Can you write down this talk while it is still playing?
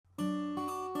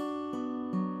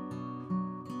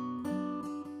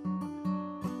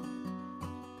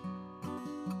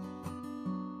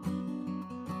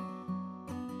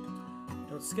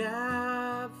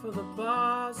scab for the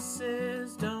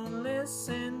bosses, don't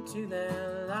listen to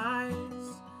their lies.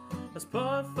 Us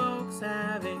poor folks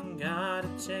haven't got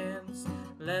a chance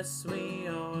unless we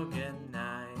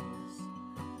organize.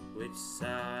 Which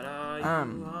side are you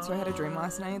on? So I had a dream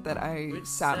last night that I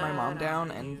sat my mom down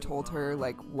and told her,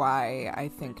 like, why I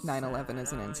think 9/11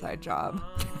 is an inside job.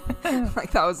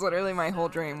 Like, that was literally my whole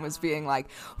dream, was being like,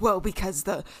 well, because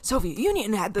the Soviet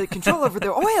Union had the control over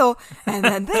the oil, and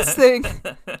then this thing.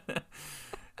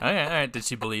 Okay, all right. Did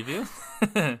she believe you?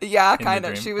 Yeah, kind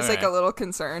of. She was all like right. a little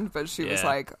concerned, but she was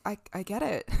like, I get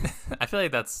it. I feel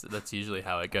like that's usually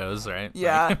how it goes, right?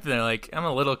 Yeah. Like, they're like, I'm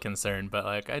a little concerned, but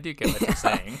like, I do get what you're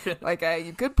saying. Like,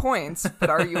 good points, but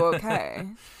are you okay?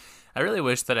 I really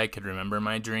wish that I could remember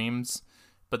my dreams,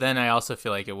 but then I also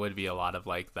feel like it would be a lot of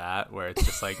like that, where it's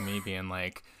just like me being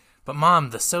like, but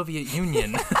Mom, the Soviet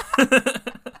Union.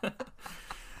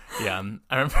 Yeah,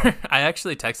 I remember I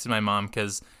actually texted my mom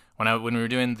because when we were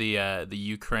doing the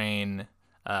Ukraine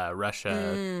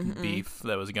Russia beef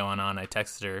that was going on, I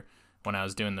texted her when I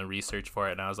was doing the research for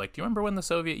it, and I was like, "Do you remember when the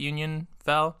Soviet Union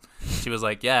fell?" She was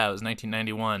like, "Yeah, it was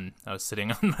 1991. I was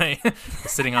sitting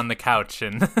on the couch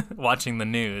and watching the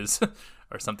news."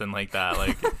 Or something like that.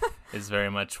 Like, is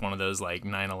very much one of those like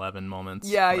 9/11 moments.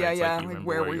 Yeah. Like,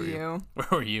 where were you? Where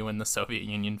were you when the Soviet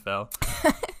Union fell?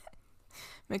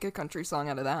 Make a country song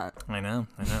out of that. I know.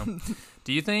 What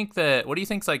do you think's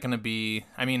like going to be?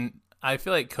 I mean, I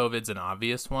feel like COVID's an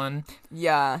obvious one.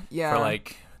 Yeah. For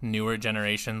like newer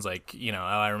generations, like, you know,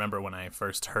 I remember when I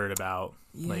first heard about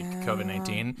like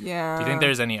COVID-19. Yeah. Do you think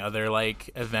there's any other like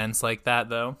events like that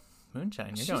though?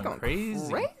 Moonshine, you're going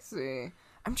crazy. Crazy.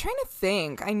 I'm trying to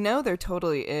think. I know there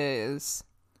totally is.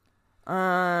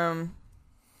 I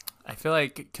feel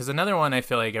like, because another one I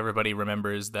feel like everybody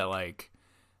remembers that like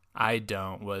I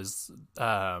don't was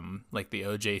like the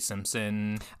O.J.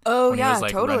 Simpson. Oh, when yeah, he was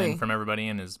like totally. running from everybody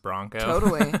in his Bronco.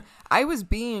 Totally. I was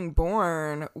being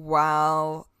born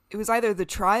while it was either the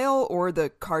trial or the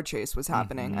car chase was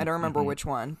happening. I don't remember which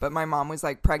one, but my mom was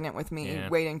like pregnant with me,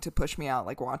 waiting to push me out,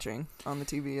 like watching on the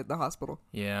TV at the hospital.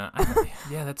 Yeah.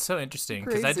 Yeah, that's so interesting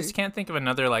because I just can't think of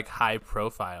another like high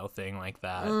profile thing like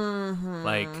that.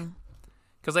 Like,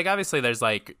 because like obviously there's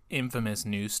like infamous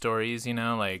news stories, you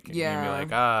know, like you'd be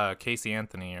like, Casey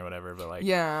Anthony or whatever, but like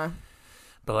I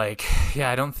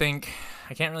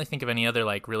can't really think of any other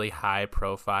like really high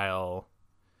profile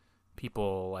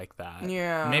people like that.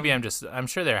 Yeah. Maybe I'm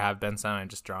sure there have been some. I'm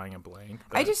just drawing a blank.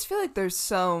 I just feel like there's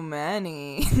so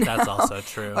many. That's also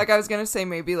true. Like I was going to say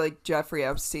maybe like Jeffrey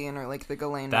Epstein or like the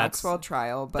Ghislaine Maxwell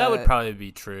trial, but that would probably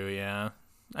be true, yeah.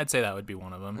 I'd say that would be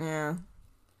one of them. Yeah.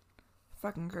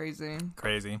 Fucking crazy.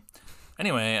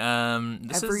 Anyway,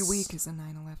 every week is a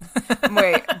 9/11.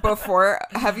 Wait,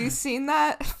 have you seen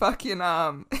that fucking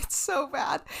it's so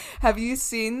bad. Have you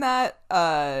seen that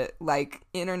like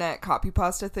internet copy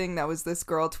pasta thing that was this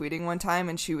girl tweeting one time,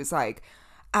 and she was like,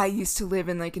 I used to live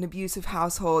in like an abusive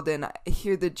household, and I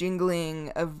hear the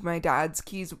jingling of my dad's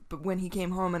keys when he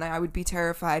came home, and I would be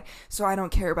terrified. So I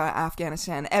don't care about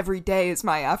Afghanistan. Every day is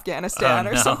my Afghanistan,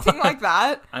 or something like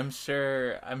that. I'm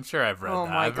sure I've read that.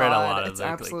 My I've read a lot of it's like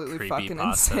absolutely creepy fucking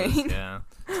pastas. insane. Yeah.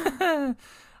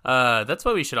 That's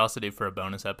what we should also do for a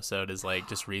bonus episode, is like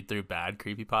just read through bad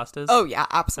creepypastas. Oh yeah,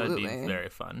 absolutely. That'd be very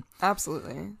fun.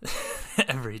 Absolutely.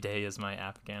 Every day is my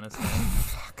Afghanistan.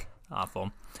 Fuck.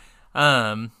 Awful.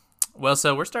 Well,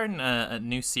 so we're starting a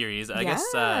new series. I guess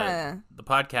the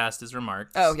podcast is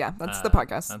Remarks. Oh yeah, that's the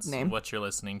podcast that's name. What you're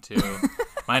listening to.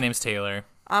 My name's Taylor.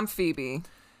 I'm Phoebe.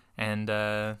 And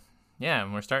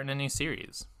and we're starting a new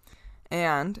series.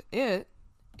 And it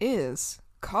is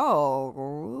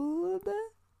called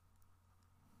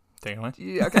Take it away.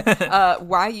 Okay.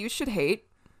 Why You Should Hate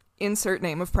Insert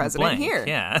Name of President Blank, here.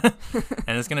 Yeah.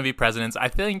 And it's going to be presidents. I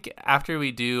think after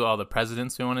we do all the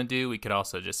presidents we want to do, we could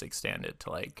also just extend it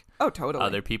to like totally.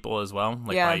 other people as well.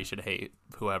 Like why you should hate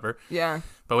whoever. Yeah.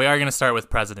 But we are going to start with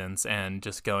presidents and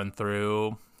just going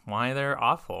through why they're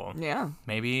awful. Yeah.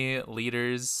 Maybe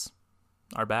leaders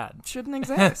are bad. Shouldn't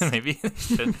exist. Maybe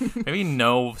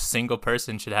no single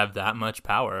person should have that much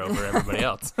power over everybody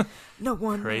else. No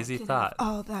one Crazy can thought. Have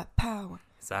all that power.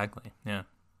 Exactly. Yeah.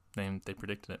 They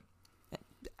predicted it.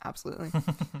 Absolutely. Do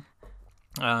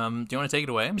you want to take it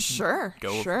away? Sure.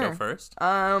 Go first.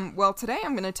 Well, today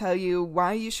I'm going to tell you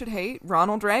why you should hate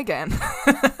Ronald Reagan.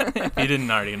 If you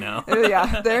didn't already know.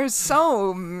 Yeah, there's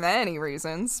so many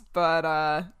reasons,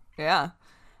 but yeah.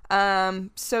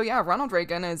 Ronald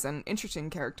Reagan is an interesting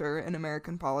character in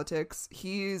American politics.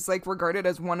 He's like regarded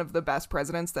as one of the best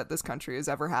presidents that this country has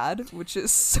ever had, which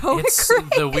is so crazy.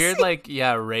 The weird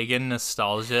Reagan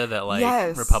nostalgia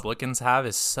that Republicans have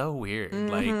is so weird.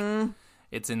 Mm-hmm.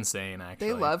 It's insane, actually.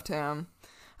 They loved him.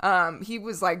 He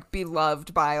was like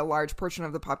beloved by a large portion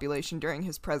of the population during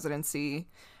his presidency.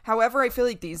 However, I feel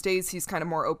like these days he's kind of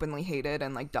more openly hated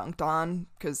and like dunked on,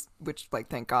 which like,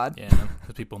 thank God. Yeah,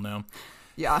 because people know.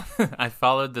 Yeah. I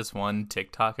followed this one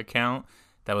TikTok account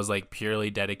that was like purely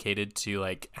dedicated to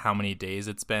like how many days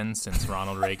it's been since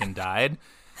Ronald Reagan died.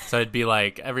 So it'd be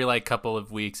like every like couple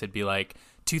of weeks, it'd be like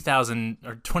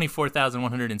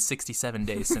 24,167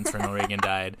 days since Ronald Reagan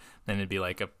died. Then it'd be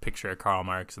like a picture of Karl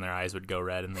Marx, and their eyes would go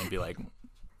red, and they'd be like,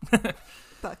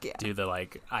 "Fuck yeah!" Do the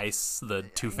like the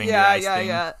 2-finger ice thing.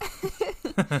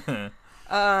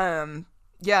 Yeah.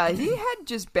 Yeah, he had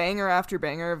just banger after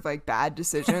banger of like bad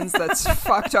decisions that's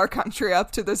fucked our country up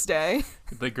to this day.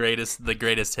 The greatest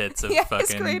hits of fucking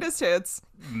his greatest hits.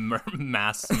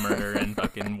 Mass murder and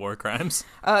fucking war crimes.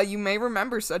 You may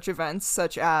remember such events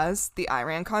such as the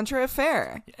Iran-Contra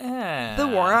affair, the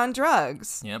war on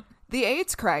drugs, yep, the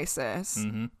AIDS crisis,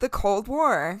 the Cold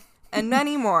War, and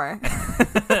many more.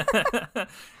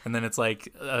 And then it's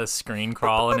like a screen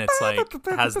crawl, and it's like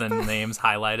has the names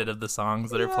highlighted of the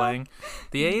songs that are playing.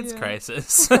 The AIDS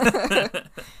crisis.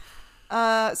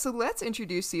 So let's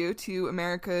introduce you to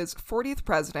America's 40th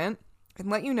president and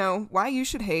let you know why you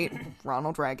should hate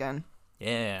Ronald Reagan.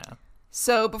 Yeah.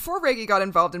 So before Reagan got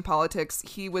involved in politics,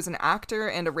 he was an actor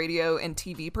and a radio and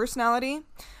TV personality,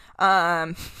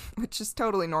 which is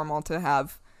totally normal to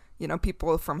have.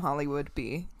 People from Hollywood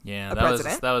be a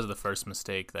president. That was the first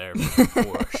mistake there,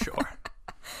 for sure.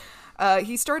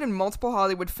 He starred in multiple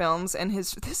Hollywood films, and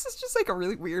this is just like a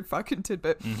really weird fucking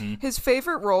tidbit. His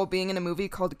favorite role being in a movie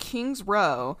called King's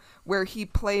Row, where he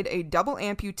played a double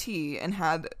amputee and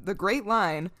had the great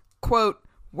line, quote,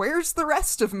 "Where's the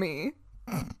rest of me?"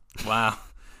 Wow.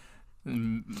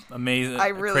 Amazing.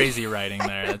 Crazy writing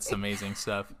there. That's amazing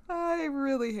stuff. I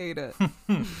really hate it.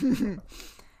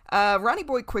 Ronnie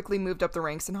Boy quickly moved up the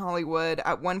ranks in Hollywood,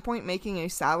 at one point making a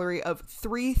salary of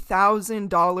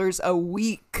 $3,000 a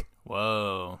week.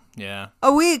 Whoa, yeah.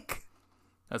 A week!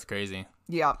 That's crazy.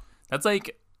 Yeah. That's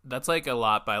like a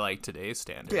lot by like today's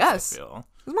standards, yes. I feel.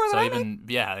 It's more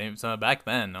than so back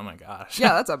then, oh my gosh.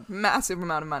 Yeah, that's a massive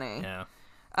amount of money. Yeah.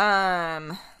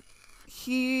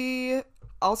 He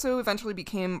also eventually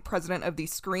became president of the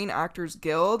Screen Actors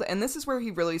Guild, and this is where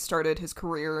he really started his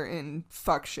career in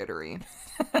fuckshittery.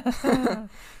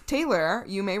 Taylor,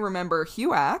 you may remember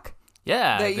HUAC.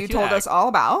 Yeah, that you told us all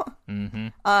about.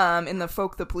 Mm-hmm. In the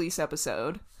Folk the Police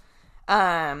episode.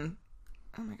 Oh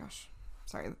my gosh.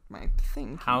 Sorry, my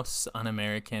thing. House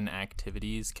Un-American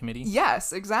Activities Committee?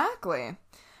 Yes, exactly.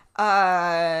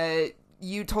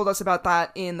 You told us about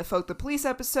that in the Folk the Police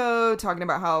episode, talking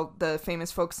about how the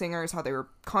famous folk singers, how they were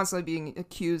constantly being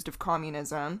accused of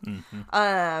communism.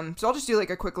 Mm-hmm. So I'll just do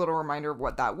like a quick little reminder of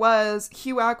what that was.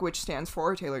 HUAC, which stands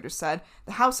for, Taylor just said,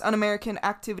 the House Un-American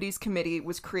Activities Committee,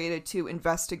 was created to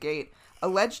investigate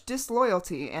alleged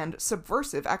disloyalty and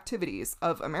subversive activities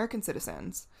of American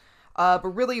citizens.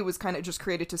 But really it was kind of just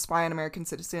created to spy on American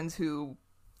citizens who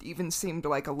even seemed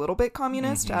like a little bit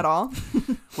communist at all.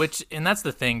 And that's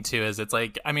the thing too, is it's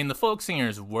like, I mean, the folk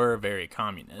singers were very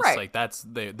communist. Right. Like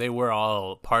they were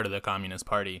all part of the Communist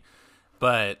Party.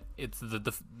 But it's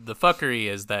the fuckery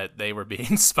is that they were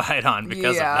being spied on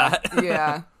because of that.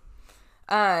 Yeah.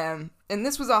 And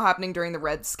this was all happening during the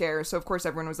Red Scare, so of course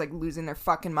everyone was like losing their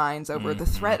fucking minds over the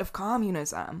threat of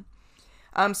communism.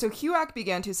 So HUAC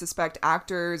began to suspect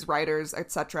actors, writers,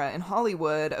 etc. in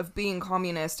Hollywood of being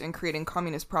communist and creating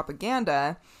communist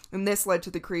propaganda, and this led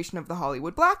to the creation of the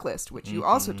Hollywood Blacklist, which you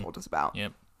also told us about.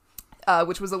 Yep.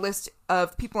 Which was a list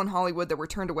of people in Hollywood that were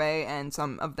turned away, and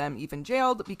some of them even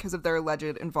jailed because of their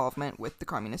alleged involvement with the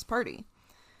Communist Party.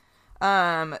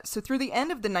 So through the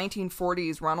end of the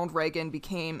 1940s, Ronald Reagan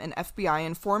became an FBI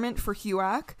informant for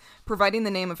HUAC, providing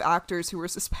the name of actors who were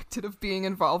suspected of being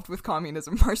involved with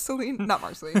communism. Marceline?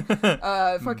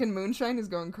 Fucking Moonshine is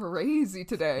going crazy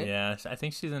today. Yeah, I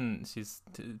think she's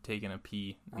taking a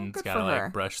pee and good it's gotta for her.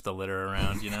 like brush the litter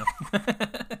around,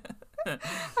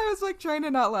 I was like trying to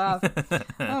not laugh.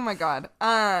 Oh my god.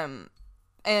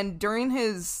 And during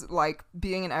his, like,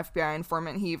 being an FBI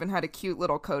informant, he even had a cute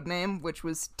little code name, which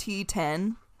was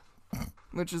T10,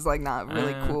 which is, like, not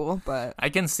really cool, but... I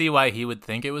can see why he would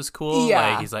think it was cool.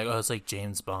 Yeah. Like, he's like, oh, it's like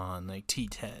James Bond, like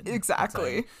T10.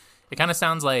 Exactly. Like, it kind of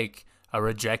sounds like a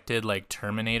rejected, like,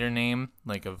 Terminator name,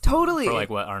 like, Totally. for, like,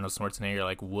 what Arnold Schwarzenegger,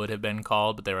 like, would have been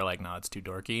called, but they were like, no, it's too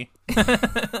dorky.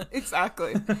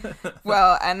 Exactly.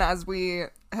 Well, and as we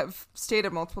have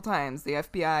stated multiple times, the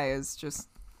FBI is just...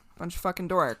 bunch of fucking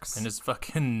dorks. And just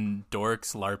fucking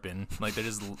dorks LARPing. Like, they're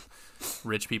just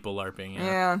rich people LARPing.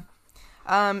 Yeah.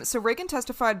 So Reagan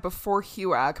testified before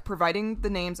HUAC, providing the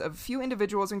names of a few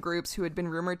individuals and groups who had been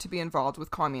rumored to be involved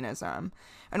with communism.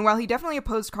 And while he definitely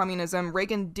opposed communism,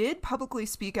 Reagan did publicly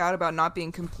speak out about not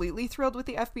being completely thrilled with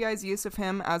the FBI's use of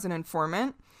him as an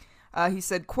informant. He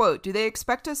said, quote, "Do they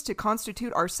expect us to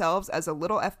constitute ourselves as a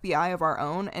little FBI of our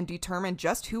own and determine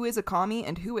just who is a commie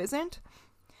and who isn't?"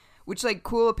 Which, like,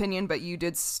 cool opinion, but you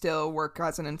did still work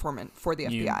as an informant for the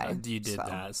FBI. You did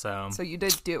that, so... So you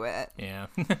did do it. Yeah.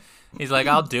 He's like,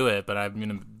 I'll do it, but I'm going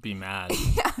to be mad.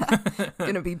 Yeah.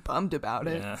 Going to be bummed about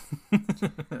it.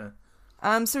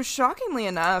 Yeah. So shockingly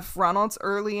enough, Ronald's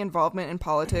early involvement in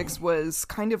politics was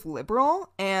kind of liberal,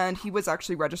 and he was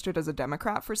actually registered as a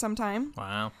Democrat for some time.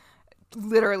 Wow.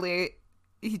 Literally,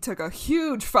 he took a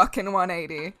huge fucking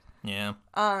 180. Yeah.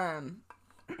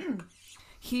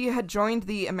 He had joined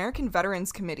the American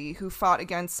Veterans Committee, who fought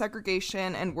against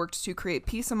segregation and worked to create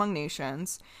peace among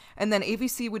nations. And then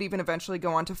AVC would even eventually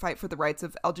go on to fight for the rights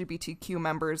of LGBTQ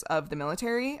members of the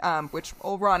military, which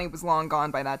old Ronnie was long gone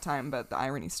by that time, but the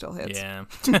irony still hits. Yeah.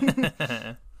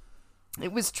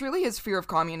 It was truly his fear of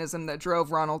communism that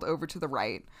drove Ronald over to the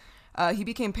right. He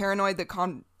became paranoid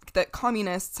that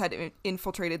communists had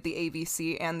infiltrated the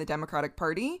AVC and the Democratic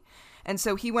Party. And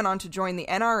so he went on to join the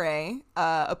NRA,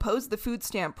 opposed the food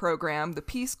stamp program, the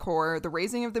Peace Corps, the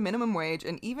raising of the minimum wage,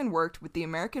 and even worked with the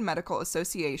American Medical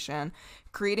Association,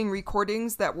 creating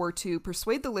recordings that were to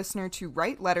persuade the listener to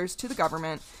write letters to the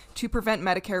government to prevent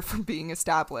Medicare from being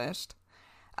established.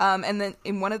 And then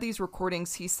in one of these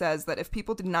recordings, he says that if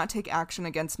people did not take action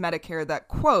against Medicare, that,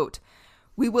 quote,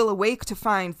 "We will awake to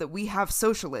find that we have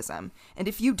socialism. And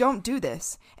if you don't do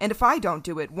this, and if I don't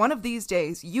do it, one of these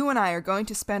days, you and I are going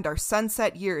to spend our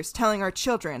sunset years telling our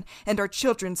children and our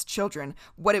children's children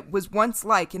what it was once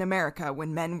like in America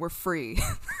when men were free."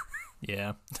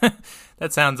 Yeah.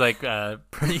 That sounds like a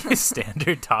pretty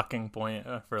standard talking point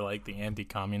for, like, the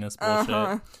anti-communist bullshit.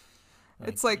 Uh-huh.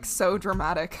 It's, like, so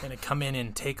dramatic. Gonna come in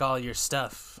and take all your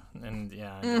stuff. And,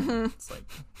 yeah, it's like...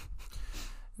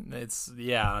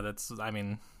 I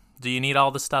mean, do you need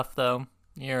all the stuff, though?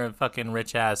 You're a fucking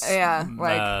rich-ass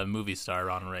movie star,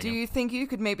 Ronald Reagan. Do you think you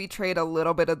could maybe trade a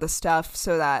little bit of the stuff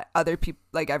so that other people,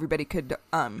 like everybody could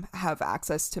have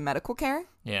access to medical care?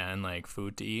 Yeah, and, like,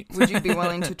 food to eat. Would you be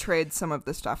willing to trade some of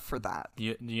the stuff for that?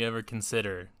 Do you ever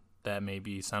consider that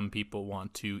maybe some people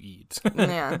want to eat?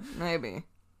 Yeah, maybe.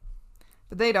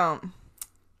 But they don't.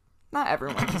 Not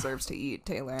everyone deserves to eat,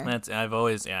 Taylor. Not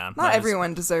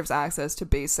everyone deserves access to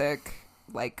basic,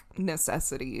 like,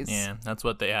 necessities. Yeah, that's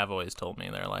what they have always told me.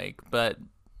 They're like, what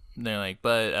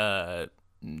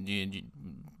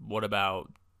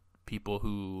about people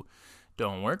who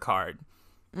don't work hard?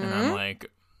 And I'm like,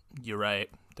 you're right.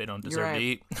 They don't deserve to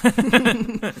eat.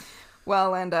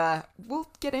 Well, and we'll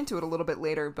get into it a little bit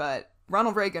later, but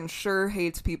Ronald Reagan sure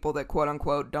hates people that, quote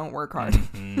unquote, don't work hard.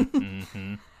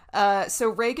 So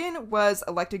Reagan was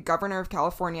elected governor of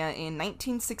California in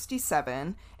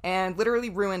 1967 and literally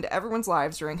ruined everyone's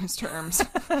lives during his terms.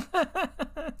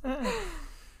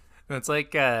 It's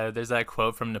like there's that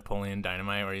quote from Napoleon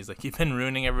Dynamite where he's like, "You've been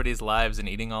ruining everybody's lives and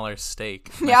eating all our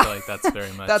steak." Yeah. I feel like that's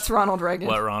very much that's Ronald Reagan.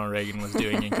 What Ronald Reagan was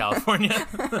doing in California.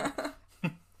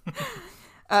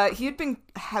 He had been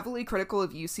heavily critical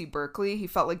of UC Berkeley. He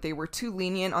felt like they were too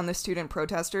lenient on the student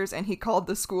protesters, and he called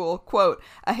the school, quote,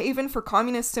 "a haven for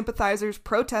communist sympathizers,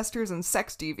 protesters, and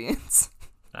sex deviants."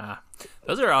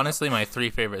 Those are honestly my three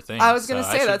favorite things. I was going to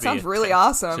say, that sounds really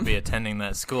awesome. Should be attending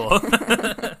that school.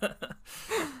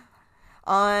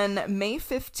 On May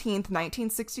 15th,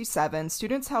 1967,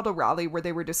 students held a rally where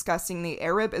they were discussing the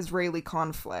Arab-Israeli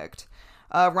conflict.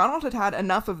 Ronald had had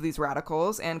enough of these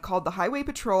radicals and called the Highway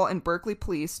Patrol and Berkeley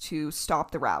Police to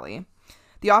stop the rally.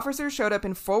 The officers showed up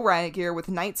in full riot gear with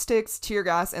nightsticks, tear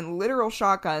gas, and literal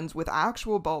shotguns with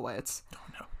actual bullets. Oh,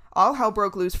 no. All hell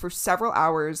broke loose for several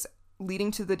hours,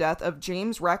 leading to the death of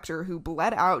James Rector, who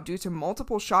bled out due to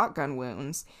multiple shotgun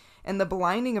wounds, and the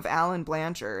blinding of Alan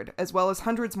Blanchard, as well as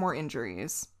hundreds more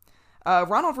injuries.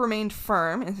 Ronald remained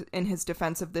firm in his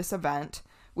defense of this event,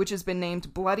 which has been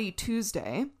named Bloody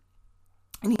Tuesday.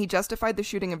 And he justified the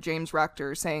shooting of James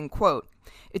Rector, saying, quote,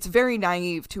 "It's very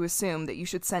naive to assume that you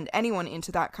should send anyone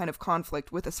into that kind of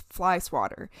conflict with a fly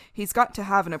swatter. He's got to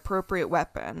have an appropriate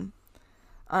weapon."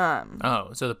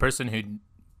 So the person who...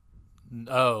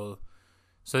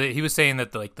 so he was saying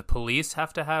that the police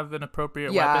have to have an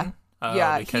appropriate weapon?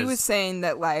 He was saying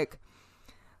that,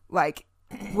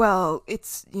 well,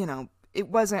 it's, it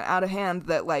wasn't out of hand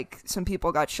that, some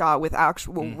people got shot with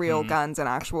actual real guns and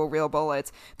actual real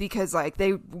bullets because,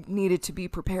 they needed to be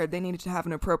prepared. They needed to have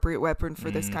an appropriate weapon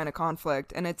for this kind of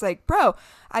conflict. And it's like, bro,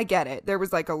 I get it. There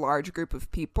was, a large group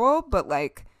of people, but,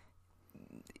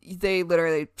 they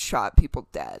literally shot people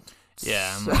dead.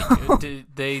 Yeah, So.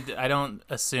 I don't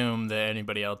assume that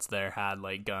anybody else there had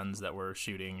like guns that were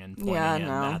shooting and pointing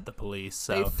them at the police.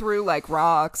 So they threw like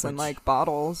rocks and like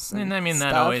bottles. And I mean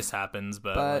stuff, that always happens,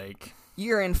 but like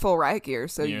you're in full riot gear,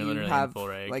 so you have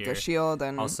like gear. A shield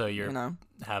and also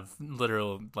have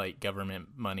literal like government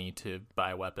money to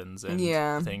buy weapons and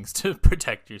things to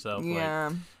protect yourself.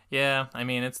 Yeah, yeah. I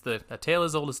mean, it's a tale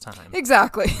as old as time.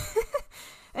 Exactly.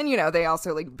 And, they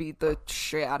also, like, beat the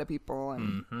shit out of people.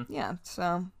 And, yeah,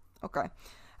 so, okay.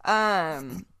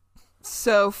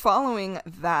 So, following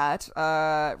that,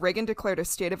 Reagan declared a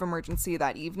state of emergency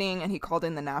that evening, and he called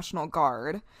in the National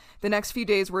Guard. The next few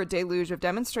days were a deluge of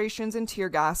demonstrations and tear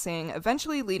gassing,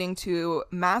 eventually leading to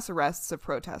mass arrests of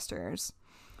protesters.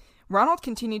 Ronald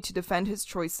continued to defend his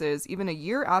choices even a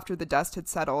year after the dust had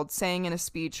settled, saying in a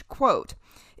speech, quote,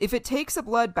 "If it takes a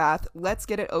bloodbath, let's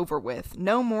get it over with.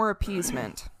 No more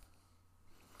appeasement."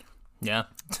 Yeah.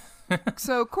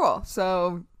 So, cool.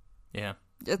 So, yeah.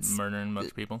 It's murdering a bunch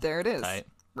of people. There it is. Tight.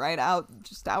 Right out,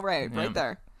 just outright, right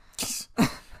there.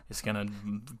 It's gonna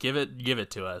give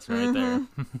it to us right there.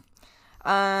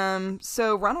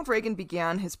 So Ronald Reagan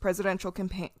began his presidential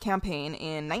campaign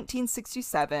in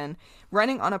 1967,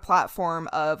 running on a platform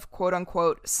of, quote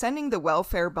unquote, sending the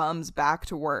welfare bums back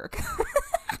to work.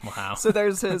 Wow. So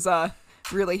there's his,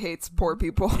 really hates poor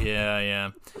people.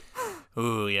 Yeah.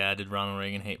 Ooh, yeah. Did Ronald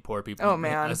Reagan hate poor people? Oh,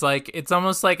 man. It's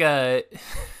almost like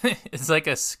it's like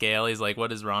a scale. He's like, what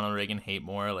does Ronald Reagan hate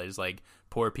more? Like, it's like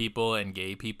poor people and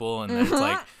gay people. And it's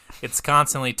like, it's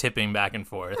constantly tipping back and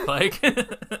forth. Like,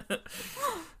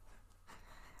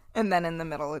 and then in the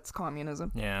middle, it's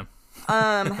communism. Yeah.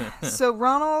 So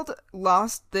Ronald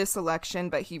lost this election,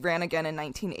 but he ran again in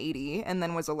 1980 and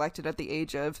then was elected at the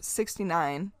age of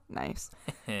 69. Nice.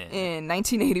 In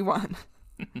 1981.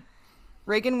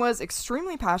 Reagan was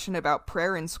extremely passionate about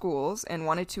prayer in schools and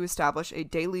wanted to establish a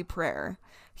daily prayer.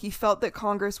 He felt that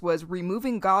Congress was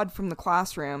removing God from the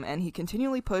classroom, and he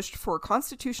continually pushed for a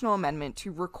constitutional amendment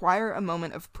to require a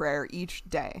moment of prayer each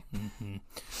day. Mm-hmm.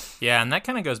 Yeah, and that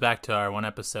kind of goes back to our one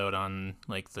episode on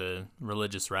like the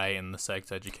religious right and the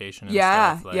sex education and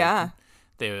stuff. Like,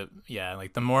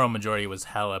 like the moral majority was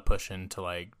hella pushing to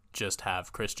like just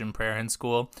have Christian prayer in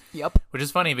school. Yep. Which is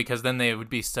funny because then they would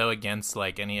be so against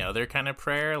like any other kind of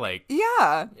prayer, like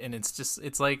and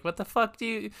it's like, what the fuck do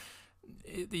you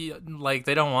like?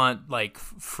 They don't want like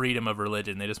freedom of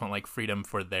religion, they just want like freedom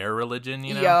for their religion,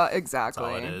 Yeah, exactly.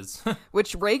 That's all it is.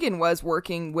 Which Reagan was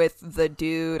working with the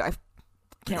dude, I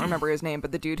can't remember his name,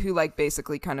 but the dude who like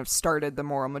basically kind of started the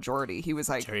moral majority. He was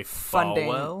like Jerry funding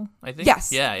Falwell, I think.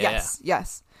 Yes.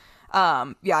 Yes.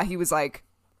 He was like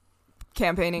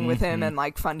campaigning with him and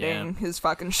like funding his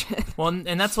fucking shit. Well,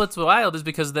 and that's what's wild is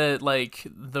because the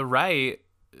right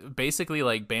basically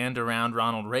like banned around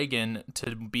Ronald Reagan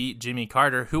to beat Jimmy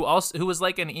Carter, who was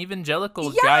like an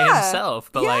evangelical guy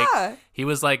himself, but like he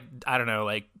was like, I don't know,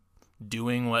 like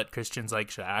doing what Christians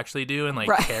like should actually do and like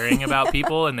caring about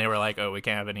people, and they were like, oh, we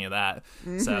can't have any of that.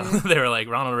 So they were like,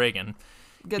 Ronald Reagan,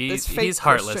 he's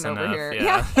heartless enough. Here.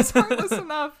 Yeah, he's heartless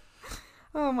enough.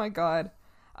 Oh my God.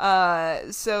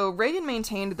 So Reagan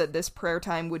maintained that this prayer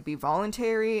time would be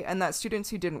voluntary and that students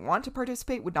who didn't want to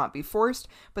participate would not be forced,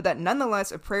 but that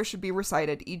nonetheless a prayer should be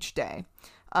recited each day.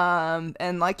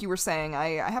 And like you were saying,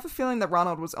 I have a feeling that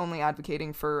Ronald was only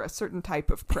advocating for a certain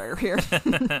type of prayer here. Just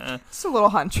a little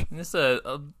hunch. Just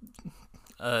a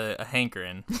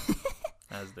hankering,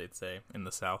 as they'd say in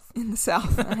the South. In the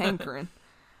South, a hankering.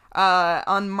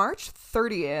 On March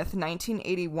 30th,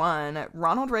 1981,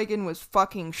 Ronald Reagan was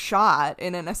fucking shot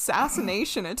in an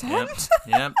assassination attempt.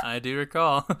 Yep, I do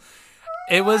recall.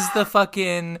 It was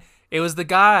the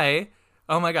guy.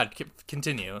 Oh my God,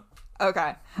 continue.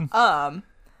 Okay.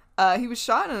 He was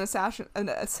shot in an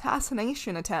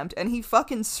assassination attempt, and he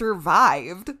fucking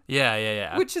survived.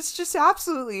 Yeah. Which is just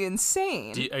absolutely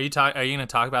insane. Are you gonna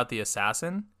talk about the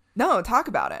assassin? No, talk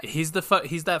about it. He's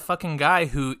that fucking guy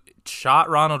who shot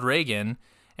Ronald Reagan,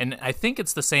 and I think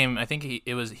it's the same. I think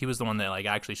he was the one that like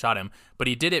actually shot him, but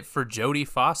he did it for Jodi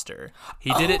Foster.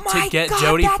 He did it to get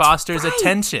Jodi Foster's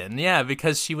attention. Yeah,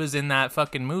 because she was in that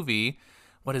fucking movie.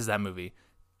 What is that movie?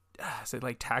 Is it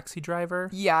like Taxi Driver?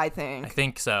 Yeah, I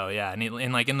think so. Yeah, and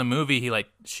in the movie, he like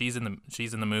she's in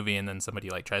the movie, and then somebody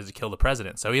like tries to kill the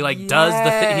president. So he like does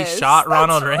the thing. He shot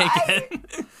Ronald Reagan.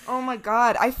 Oh my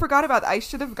God, I forgot about that. I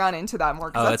should have gone into that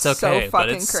more. Oh, that's it's okay, so but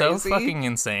it's crazy. so fucking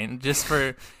insane. Just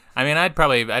for, I mean, I'd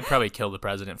probably kill the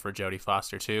president for Jodi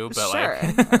Foster too. But sure,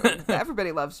 like,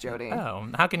 everybody loves Jodi. Oh,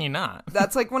 how can you not?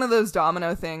 That's like one of those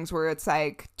domino things where it's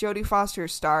like Jodi Foster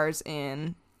stars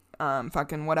in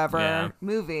fucking whatever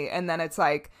movie, and then it's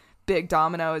like big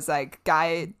domino is like,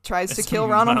 guy tries to kill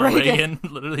Ronald Reagan.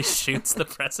 Literally shoots the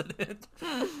president.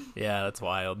 Yeah, that's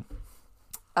wild.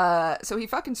 So he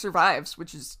fucking survives,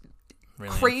 which is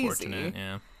really crazy.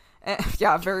 Yeah.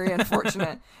 Yeah, very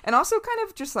unfortunate. And also kind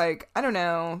of just like, I don't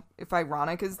know if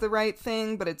ironic is the right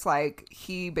thing, but it's like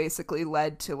he basically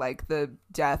led to like the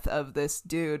death of this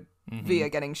dude via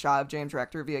getting shot, of James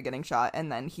Rector via getting shot,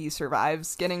 and then he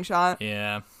survives getting shot.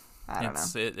 Yeah. I don't know.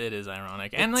 It is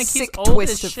ironic. And like, Sick he's old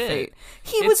twist as of shit. fate.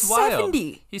 He was wild.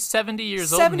 70. He's 70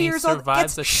 years old. 70 and years he old,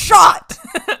 survives gets a shot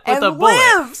and a bullet.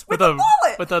 lives with a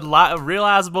bullet. With a real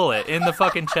ass bullet in the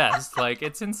fucking chest. Like,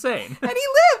 it's insane. And he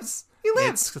lives. He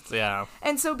lives. Yeah.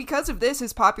 And so because of this,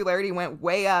 his popularity went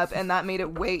way up, and that made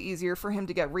it way easier for him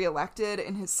to get reelected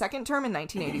in his second term in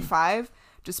 1985,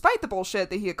 despite the bullshit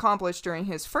that he accomplished during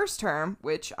his first term,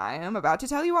 which I am about to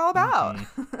tell you all about.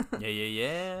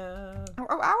 Yeah.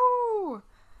 Ow.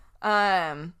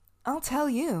 I'll tell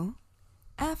you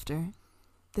after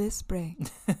this break.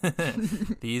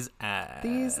 These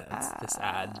ads. This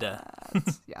ad.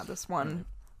 Yeah, this one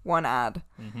ad.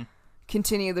 Mm-hmm.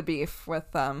 Continue the beef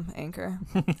with Anchor.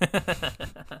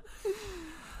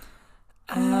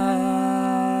 Ads.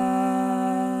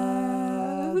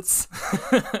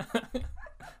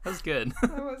 That was good.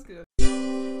 That was good.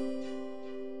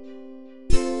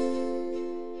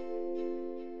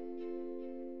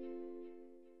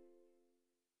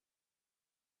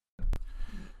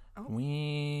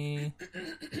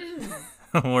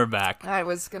 We're back. I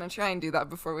was gonna try and do that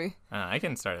before we I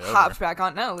can start it over. hopped back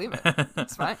on. No, leave it.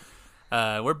 It's fine.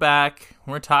 We're back.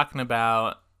 We're talking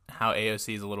about how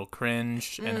AOC is a little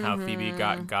cringe and how Phoebe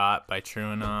got by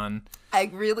TrueAnon.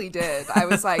 I really did. I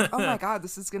was like, oh my god,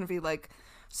 this is gonna be like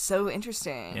so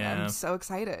interesting. Yeah. I'm so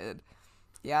excited.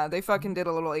 Yeah, they fucking did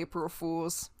a little April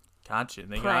Fool's. Gotcha.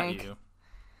 They prank. got you.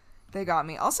 They got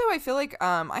me. Also, I feel like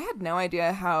I had no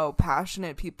idea how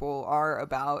passionate people are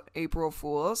about April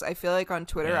Fools. I feel like on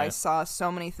Twitter I saw so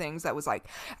many things that was like,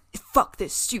 fuck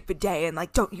this stupid day, and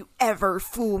like, don't you ever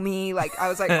fool me. Like, I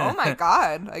was like, oh my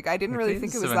god. Like, I didn't really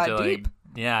think it was that deep.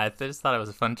 Yeah, I just thought it was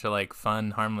a bunch of like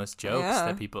fun, harmless jokes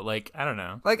that people like, I don't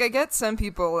know. Like, I get some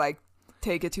people like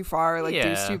take it too far, like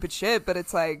do stupid shit, but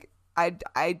it's like,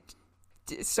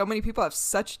 so many people have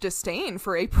such disdain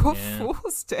for April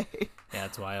Fool's Day. Yeah,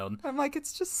 it's wild. I'm like,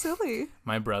 it's just silly.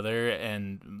 My brother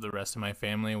and the rest of my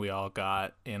family, we all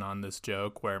got in on this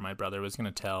joke where my brother was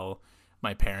going to tell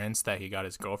my parents that he got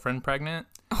his girlfriend pregnant.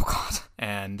 Oh, God.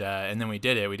 And then we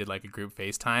did it. We did like a group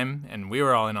FaceTime, and we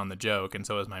were all in on the joke, and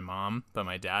so was my mom, but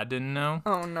my dad didn't know.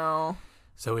 Oh, no.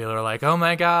 So we were like, oh,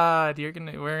 my God, I'm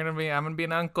going to be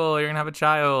an uncle. You're going to have a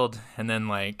child. And then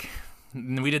like...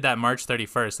 we did that March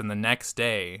 31st, and the next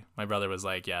day, my brother was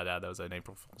like, yeah, Dad, that was an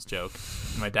April Fool's joke.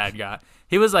 And my dad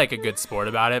he was like a good sport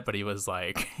about it, but he was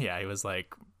like,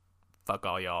 fuck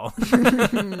all y'all.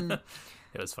 It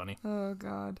was funny. Oh,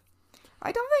 God.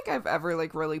 I don't think I've ever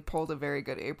like really pulled a very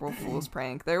good April Fool's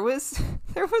prank. There was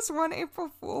one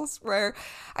April Fool's where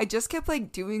I just kept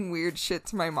like doing weird shit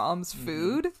to my mom's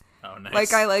food. Oh, nice.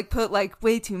 Like, I, like, put, like,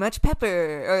 way too much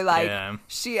pepper. Or, like,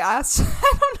 she asked,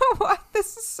 I don't know why,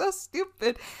 this is so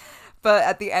stupid. But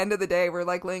at the end of the day, we're,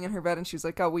 like, laying in her bed, and she's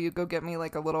like, oh, will you go get me,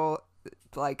 like, a little,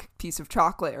 like, piece of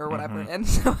chocolate or whatever? And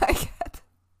so I get,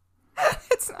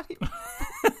 it's not even,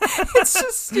 it's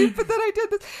just stupid that I did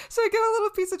this. So I get a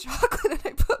little piece of chocolate, and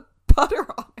I put butter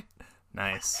on it.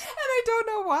 Nice. And I don't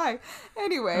know why.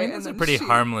 Anyway. I mean, those are pretty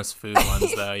harmless food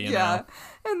ones, though, you know?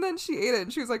 And then she ate it,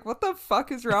 and she was like, what the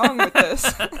fuck is wrong with this?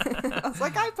 I was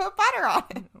like, I put butter on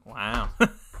it. Wow.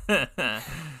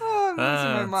 Oh, I'm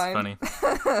losing my mind.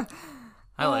 Funny.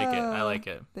 I like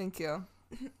it. Thank you.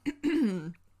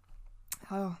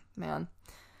 Oh, man.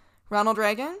 Ronald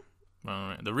Reagan?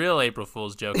 The real April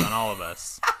Fool's joke on all of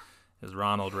us is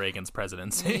Ronald Reagan's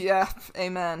presidency. Yeah,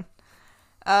 amen.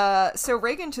 So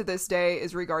Reagan to this day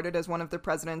is regarded as one of the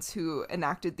presidents who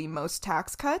enacted the most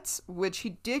tax cuts, which he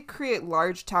did create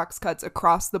large tax cuts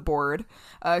across the board.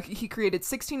 He created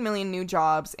 16 million new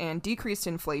jobs and decreased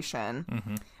inflation.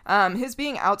 His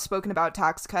being outspoken about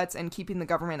tax cuts and keeping the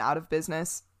government out of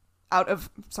businesses,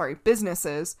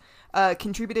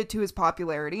 contributed to his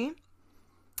popularity.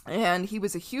 And he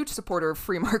was a huge supporter of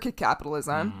free market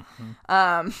capitalism,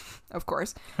 of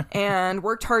course, and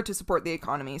worked hard to support the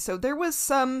economy. So there was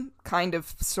some kind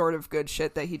of sort of good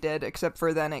shit that he did, except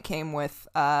for then it came with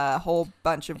a whole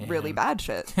bunch of really bad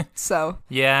shit. So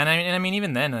yeah, and I mean,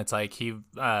 even then, it's like he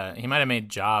might have made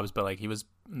jobs, but like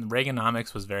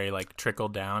Reaganomics was very like trickle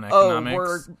down economics. Oh,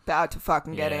 we're about to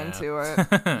fucking get into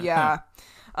it. Yeah.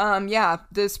 Yeah,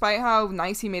 despite how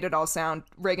nice he made it all sound,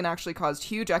 Reagan actually caused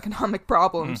huge economic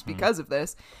problems because of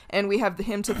this, and we have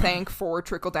him to thank for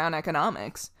trickle-down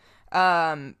economics.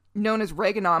 Known as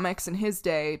Reaganomics in his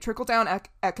day, trickle-down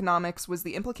economics was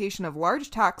the implication of large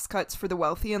tax cuts for the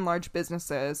wealthy and large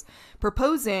businesses,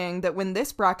 proposing that when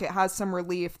this bracket has some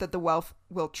relief, that the wealth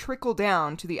will trickle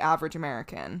down to the average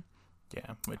American.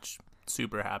 Yeah, which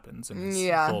super happens and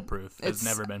foolproof. It's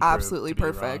never been absolutely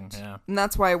perfect. Yeah. And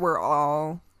that's why we're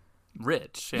all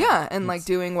rich. Yeah, and like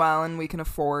doing well, and we can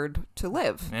afford to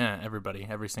live. Yeah,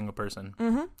 every single person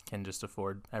can just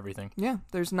afford everything. Yeah,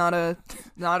 there's not a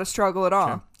struggle at all.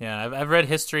 Sure. Yeah, I've read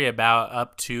history about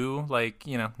up to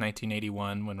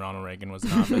 1981 when Ronald Reagan was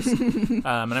in office, and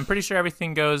I'm pretty sure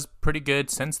everything goes pretty good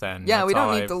since then. Yeah, we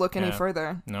don't need to look any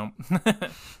further. No.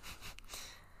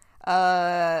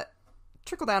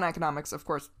 Trickle-down economics, of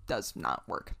course, does not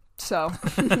work. So,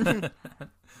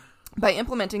 by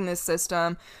implementing this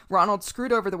system, Ronald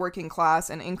screwed over the working class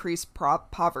and increased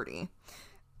poverty.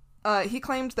 He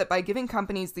claimed that by giving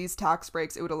companies these tax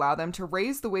breaks, it would allow them to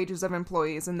raise the wages of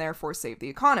employees and therefore save the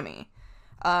economy.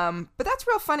 But that's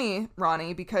real funny,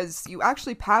 Ronnie, because you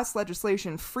actually passed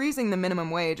legislation freezing the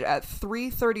minimum wage at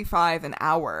 $3.35 an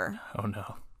hour. Oh,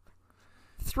 no.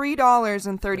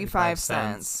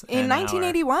 $3.35 in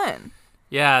 1981.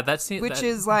 Yeah, that seems... Which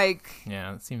is like...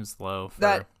 Yeah, it seems low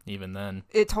for even then.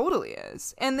 It totally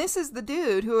is. And this is the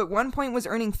dude who at one point was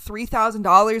earning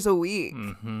 $3,000 a week.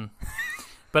 Mm-hmm.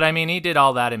 But, I mean, he did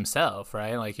all that himself,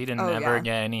 right? Like, he didn't ever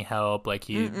get any help. Like,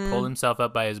 he pulled himself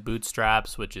up by his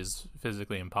bootstraps, which is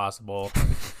physically impossible.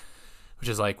 Which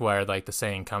is, like, where, like, the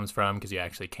saying comes from, because you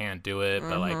actually can't do it.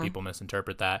 But, like, people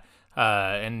misinterpret that.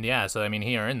 And, yeah, so, I mean,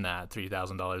 he earned that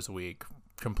 $3,000 a week.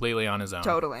 Completely on his own.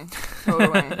 Totally.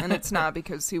 And it's not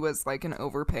because he was like an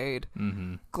overpaid,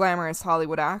 glamorous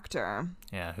Hollywood actor.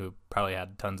 Yeah, who probably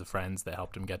had tons of friends that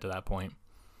helped him get to that point.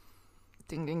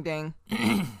 Ding, ding, ding.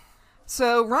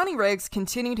 So Ronnie Riggs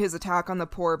continued his attack on the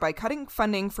poor by cutting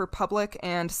funding for public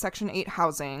and Section 8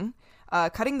 housing,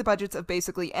 cutting the budgets of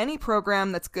basically any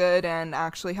program that's good and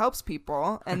actually helps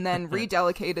people, and then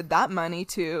rededicated that money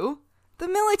to... the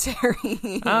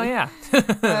military. Oh, yeah.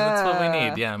 That's what we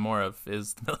need. Yeah, more of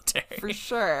is the military. For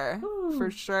sure. For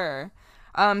sure.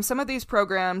 Some of these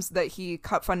programs that he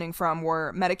cut funding from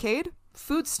were Medicaid,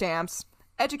 food stamps,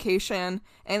 education,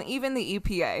 and even the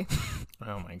EPA.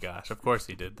 Oh, my gosh. Of course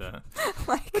he did that.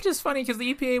 Which is funny because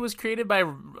the EPA was created by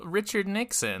Richard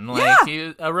Nixon.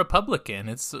 He, a Republican.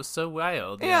 It's so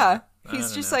wild. Yeah.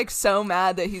 He's just like so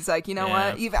mad that he's like, you know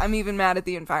what? I'm even mad at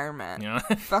the environment. You know?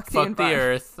 Fuck the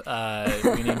environment. The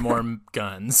earth. We need more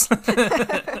guns.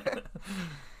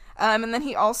 And then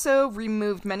he also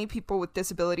removed many people with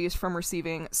disabilities from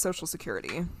receiving Social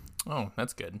Security. Oh,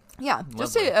 that's good. Yeah,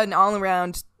 just an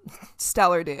all-around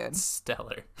stellar dude.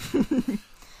 Stellar.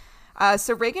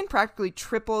 So Reagan practically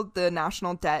tripled the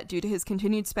national debt due to his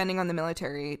continued spending on the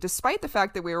military, despite the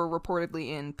fact that we were reportedly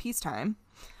in peacetime.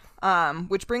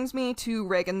 Which brings me to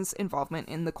Reagan's involvement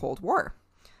in the Cold War.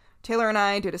 Tayler and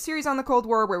I did a series on the Cold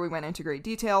War where we went into great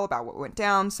detail about what went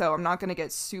down, so I'm not going to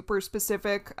get super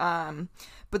specific.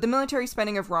 But the military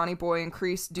spending of Ronnie Boy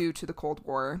increased due to the Cold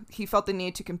War. He felt the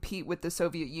need to compete with the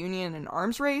Soviet Union in an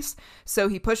arms race, so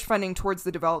he pushed funding towards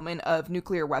the development of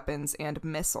nuclear weapons and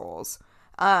missiles.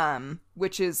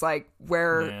 Which is like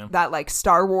where that like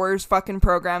Star Wars fucking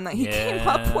program that he came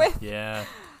up with. Yeah.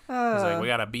 He's like, we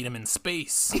gotta beat him in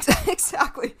space.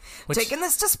 Exactly. Taking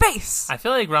this to space. I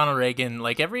feel like Ronald Reagan,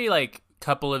 like every like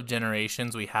couple of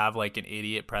generations, we have like an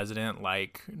idiot president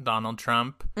like Donald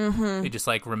Trump. We just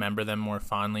like remember them more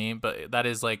fondly. But that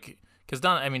is like, because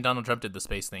Donald Trump did the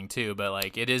space thing too. But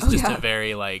like, it is just a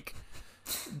very like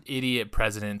idiot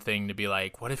president thing to be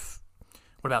like, what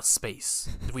about space?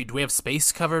 Do we have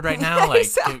space covered right now? Like,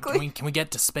 exactly. Can we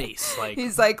get to space? Like,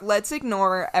 he's like, let's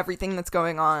ignore everything that's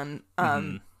going on.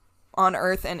 On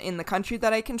Earth and in the country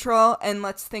that I control, and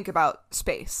let's think about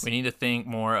space. We need to think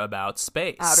more about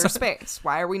space. Outer space.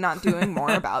 Why are we not doing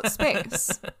more about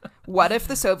space? What if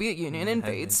the Soviet Union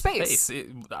invades space?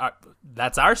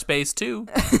 That's our space, too.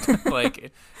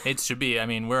 Like, it should be. I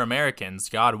mean, we're Americans.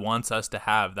 God wants us to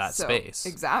have that space.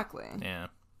 Exactly. Yeah.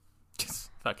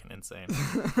 Just fucking insane.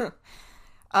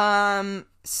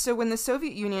 So when the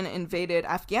Soviet Union invaded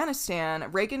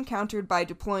Afghanistan, Reagan countered by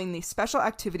deploying the Special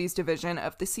Activities Division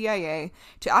of the CIA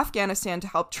to Afghanistan to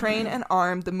help train and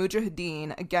arm the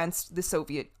Mujahideen against the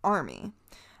Soviet army.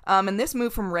 And this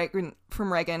move from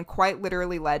Reagan quite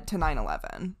literally led to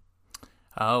 9/11.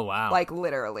 Oh, wow. Like,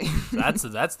 literally.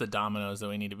 That's the dominoes that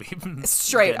we need to be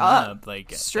straight up.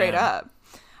 Like, straight up.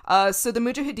 So the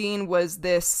Mujahideen was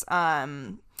this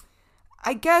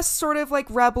I guess, sort of like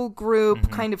rebel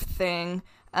group kind of thing.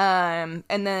 And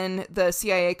then the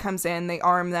CIA comes in, they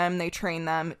arm them, they train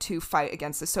them to fight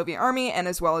against the Soviet army and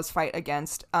as well as fight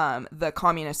against the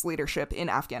communist leadership in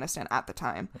Afghanistan at the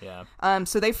time. Yeah.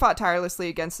 So they fought tirelessly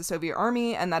against the Soviet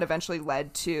army, and that eventually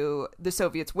led to the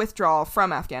Soviets' withdrawal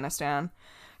from Afghanistan.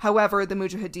 However, the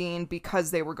Mujahideen, because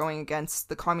they were going against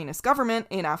the communist government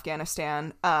in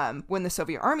Afghanistan, when the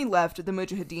Soviet army left, the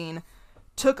Mujahideen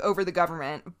took over the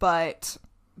government, but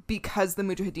because the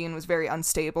Mujahideen was very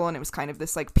unstable and it was kind of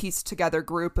this like pieced together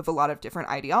group of a lot of different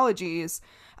ideologies,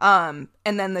 and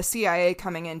then the CIA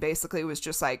coming in basically was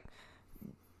just like,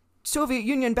 Soviet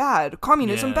Union bad,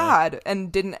 communism bad,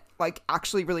 and didn't like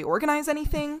actually really organize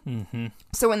anything.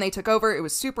 So when they took over, it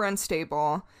was super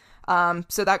unstable.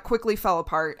 So that quickly fell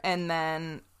apart, and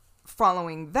then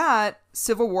following that,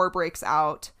 civil war breaks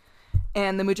out,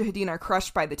 and the Mujahideen are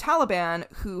crushed by the Taliban,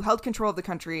 who held control of the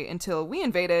country until we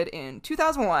invaded in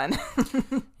 2001.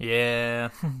 Yeah.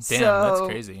 Damn, so, that's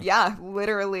crazy. Yeah,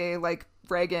 literally, like,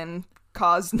 Reagan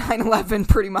caused 9/11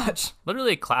 pretty much.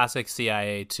 Literally classic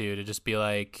CIA, too, to just be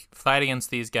like, fight against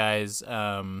these guys.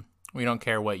 We don't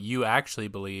care what you actually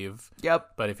believe.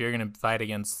 Yep. But if you're going to fight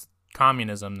against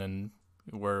communism, then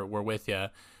we're with you.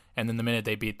 And then the minute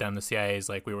they beat them, the CIA is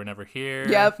like, we were never here.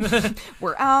 Yep.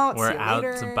 We're out. We're See you out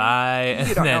later. to buy.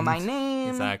 You don't know my name.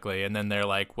 Exactly. And then they're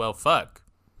like, well, fuck.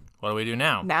 What do we do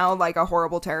now? Now, like, a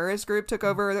horrible terrorist group took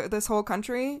over this whole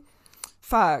country?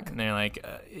 Fuck. And they're like,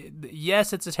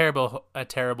 yes, it's a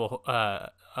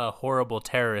horrible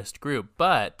terrorist group,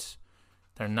 but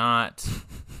they're not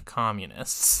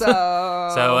communists. So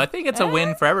I think it's a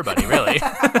win for everybody, really.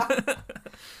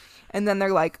 And then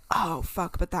they're like, oh,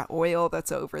 fuck, but that oil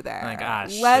that's over there. Like,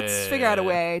 let's figure out a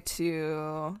way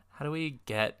to... How do we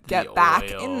get back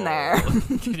in there?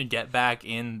 Get back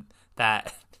in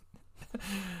that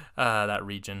that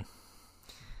region.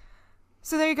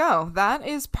 So there you go. That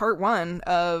is part 1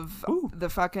 of the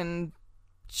fucking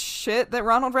shit that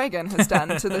Ronald Reagan has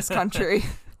done to this country.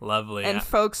 Lovely. And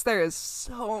folks, there is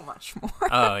so much more.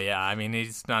 Oh, yeah. I mean,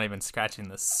 he's not even scratching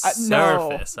the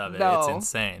surface of it. No. It's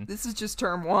insane. This is just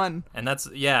term 1. And that's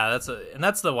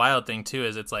the wild thing, too,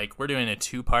 is it's like we're doing a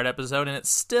 2-part episode and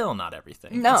it's still not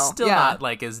everything. No. It's still not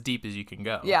like as deep as you can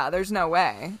go. Yeah, there's no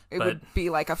way. It would be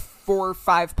like a 4 or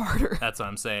 5-parter. That's what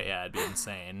I'm saying. Yeah, it'd be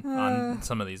insane on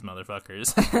some of these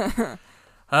motherfuckers.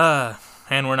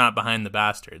 And we're not behind the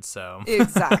bastards, so.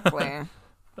 Exactly.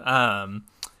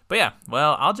 But yeah,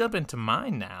 well, I'll jump into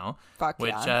mine now. Fuck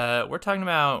which yeah. We're talking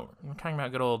about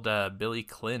good old Billy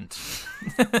Clint.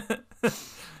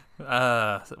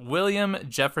 William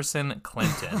Jefferson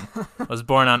Clinton was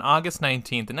born on August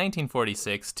 19th,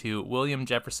 1946 to William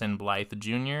Jefferson Blythe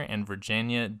Jr. and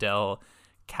Virginia Dell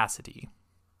Cassidy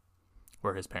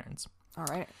were his parents. All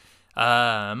right.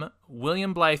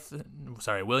 William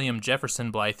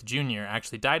Jefferson Blythe Jr.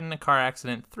 actually died in a car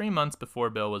accident 3 months before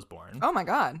Bill was born. Oh my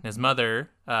God. His mother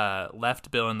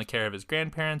left Bill in the care of his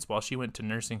grandparents while she went to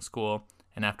nursing school,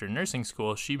 and after nursing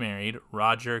school, she married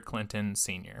Roger Clinton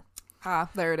Sr. Ah,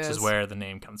 there it is. Which is where the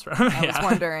name comes from. I was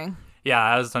wondering. Yeah,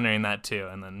 I was wondering that too,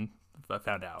 and then I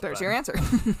found out. There's your answer.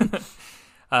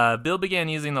 Bill began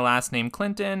using the last name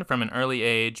Clinton from an early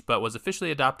age, but was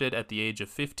officially adopted at the age of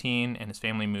 15, and his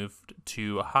family moved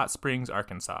to Hot Springs,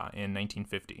 Arkansas in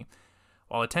 1950.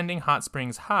 While attending Hot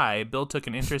Springs High, Bill took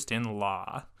an interest in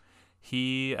law.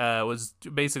 He was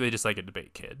basically just like a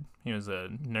debate kid. He was a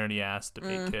nerdy-ass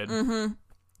debate kid.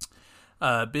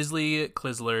 Bisley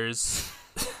Klislers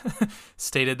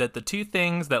stated that the 2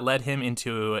 things that led him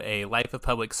into a life of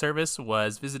public service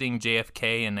was visiting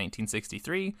JFK in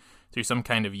 1963 through some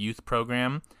kind of youth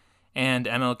program, and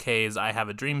MLK's I Have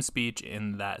a Dream speech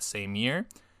in that same year,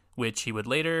 which he would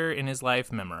later in his life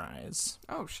memorize.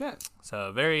 Oh, shit.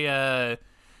 So very, I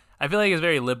feel like it's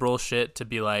very liberal shit to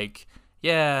be like,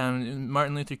 yeah,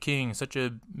 Martin Luther King, such a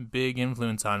big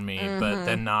influence on me, but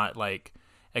then not, like,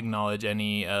 acknowledge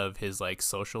any of his, like,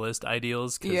 socialist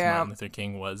ideals, because Martin Luther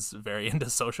King was very into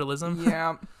socialism.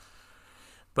 Yeah.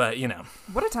 But, you know.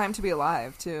 What a time to be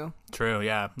alive, too. True,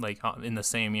 yeah. Like, in the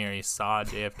same year, he saw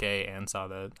JFK and saw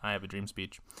the I Have a Dream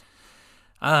speech.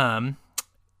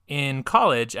 In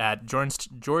college at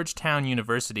Georgetown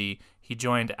University, he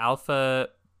joined Alpha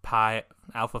Phi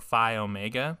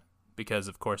Omega, because,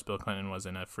 of course, Bill Clinton was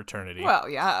in a fraternity. Well,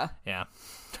 yeah. Yeah.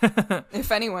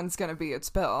 If anyone's going to be, it's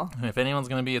Bill. If anyone's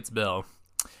going to be, it's Bill.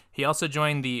 He also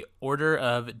joined the Order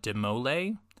of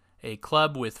Demole, a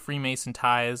club with Freemason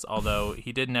ties, although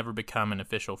he did never become an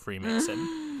official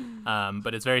Freemason.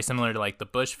 But it's very similar to like the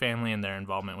Bush family and their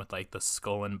involvement with like the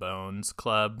Skull and Bones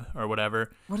Club or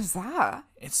whatever. What is that?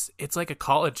 It's like a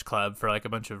college club for like a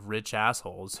bunch of rich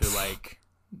assholes who like,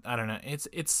 I don't know.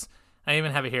 It's I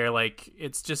even have it here, like,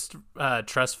 it's just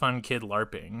trust fund kid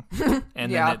LARPing.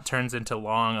 And then it turns into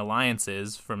long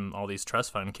alliances from all these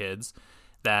trust fund kids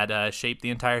that shape the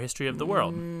entire history of the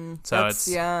world. So it's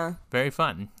very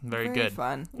fun. Very good.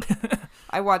 Fun.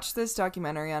 I watched this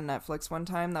documentary on Netflix one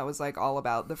time that was, like, all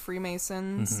about the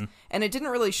Freemasons. Mm-hmm. And it didn't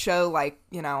really show, like,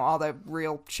 you know, all the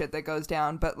real shit that goes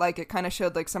down. But, like, it kind of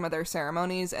showed, like, some of their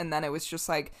ceremonies. And then it was just,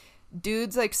 like,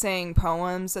 dudes like saying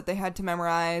poems that they had to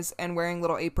memorize and wearing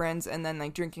little aprons and then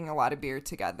like drinking a lot of beer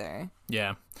together.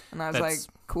 Yeah. And I was like,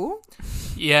 cool.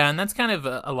 Yeah, and that's kind of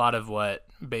a lot of what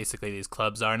basically these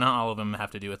clubs are. Not all of them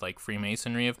have to do with like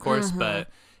Freemasonry, of course, but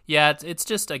yeah, it's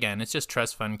just, again, it's just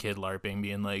trust fund kid LARPing,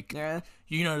 being like, you're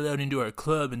not allowed into our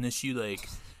club unless you like,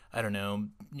 I don't know,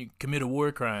 you commit a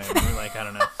war crime or like, I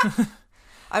don't know.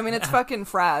 I mean, it's fucking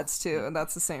frats too, and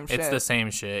that's the same shit. It's the same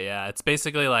shit, yeah. It's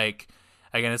basically like,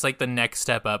 again, it's like the next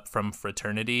step up from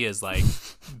fraternity is like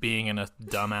being in a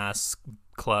dumbass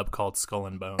club called Skull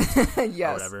and Bones.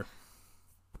 Yes. Or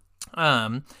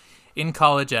whatever. In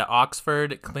college at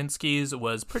Oxford, Klinsky's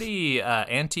was pretty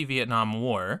anti-Vietnam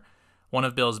War. One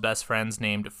of Bill's best friends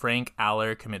named Frank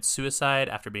Aller commits suicide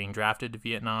after being drafted to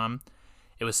Vietnam.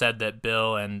 It was said that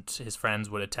Bill and his friends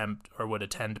would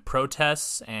attend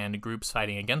protests and groups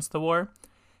fighting against the war.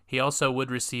 He also would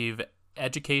receive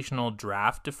educational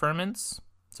draft deferments,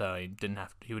 so he didn't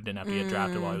have to get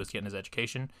drafted while he was getting his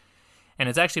education. And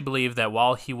it's actually believed that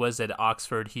while he was at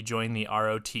Oxford, he joined the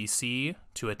ROTC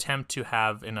to attempt to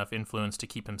have enough influence to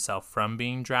keep himself from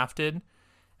being drafted.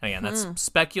 And again, that's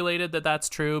speculated that that's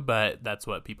true, but that's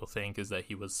what people think, is that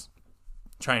he was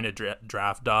trying to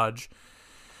draft dodge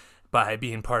by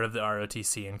being part of the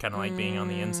ROTC and kind of like being on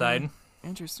the inside.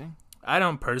 Interesting. I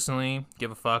don't personally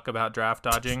give a fuck about draft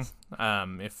dodging.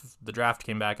 If the draft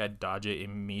came back, I'd dodge it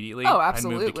immediately. Oh,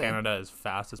 absolutely. I'd move to Canada as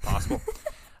fast as possible.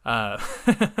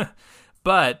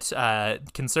 But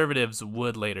conservatives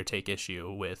would later take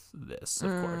issue with this, of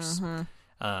course.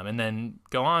 And then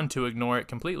go on to ignore it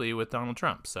completely with Donald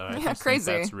Trump. So I just think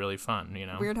that's really fun, you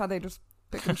know. Weird how they just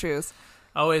pick and choose.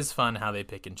 Always fun how they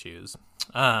pick and choose.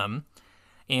 In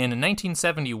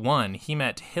 1971, he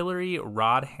met Hillary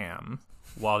Rodham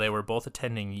while they were both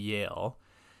attending Yale.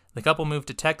 The couple moved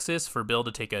to Texas for Bill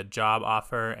to take a job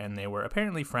offer, and they were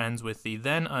apparently friends with the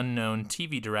then unknown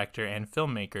TV director and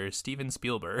filmmaker Steven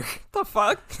Spielberg. The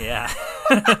fuck? Yeah.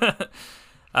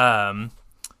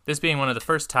 This being one of the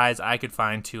first ties I could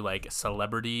find to like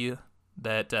celebrity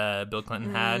that Bill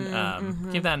Clinton had.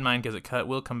 Keep that in mind because it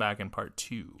will come back in part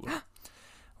 2. A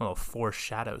little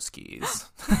foreshadow skis.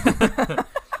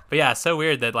 But yeah, so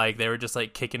weird that like they were just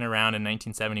like kicking around in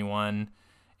 1971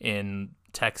 in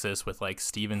Texas with like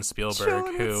Steven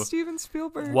Spielberg, who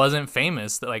wasn't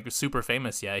famous, like super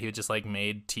famous yet. He just like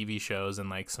made TV shows and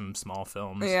like some small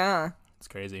films. Yeah, it's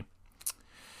crazy.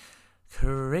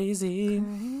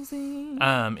 In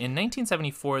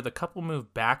 1974, the couple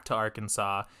moved back to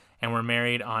Arkansas and were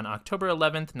married on October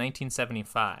 11th,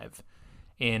 1975.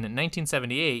 In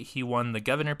 1978, he won the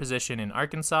governor position in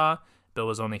Arkansas. Bill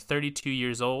was only 32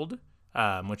 years old,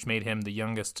 which made him the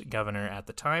youngest governor at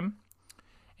the time,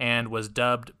 and was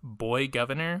dubbed Boy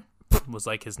Governor, was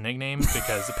like his nickname,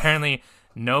 because apparently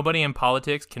nobody in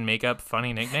politics can make up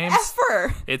funny nicknames.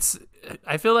 Ever.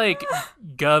 I feel like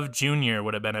Gov Jr.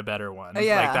 would have been a better one.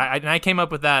 Yeah. Like I came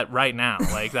up with that right now.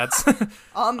 Like that's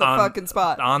on the fucking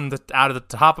spot. Out of the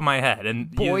top of my head. And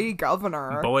Boy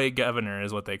Governor. Boy Governor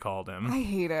is what they called him. I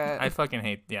hate it. I fucking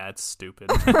hate. Yeah, it's stupid.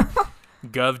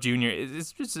 Gov Jr.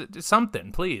 It's just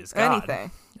something, please.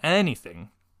 God. Anything.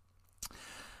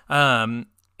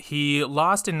 He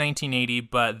lost in 1980,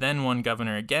 but then won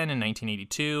governor again in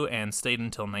 1982 and stayed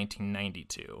until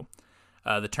 1992.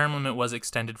 The term limit was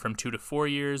extended from 2 to 4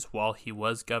 years while he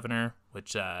was governor,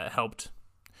 which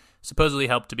supposedly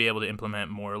helped to be able to implement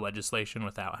more legislation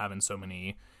without having so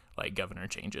many like governor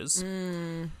changes.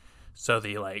 So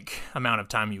the like amount of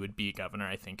time you would be governor,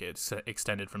 I think it's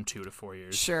extended from 2 to 4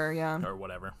 years. Sure, yeah. Or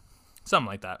whatever. Something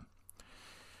like that.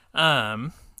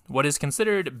 What is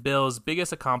considered Bill's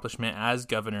biggest accomplishment as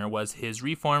governor was his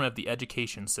reform of the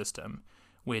education system,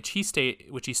 which he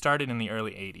started in the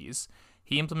early 80s.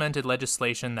 He implemented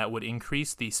legislation that would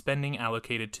increase the spending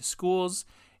allocated to schools,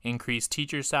 increase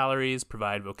teacher salaries,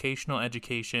 provide vocational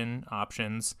education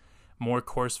options, more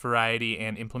course variety,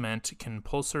 and implement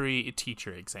compulsory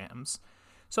teacher exams.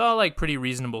 So all like pretty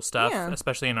reasonable stuff,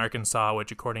 especially in Arkansas,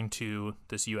 which according to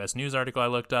this U.S. News article I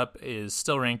looked up is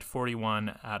still ranked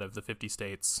 41 out of the 50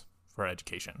 states for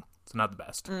education. So not the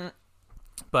best.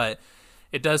 But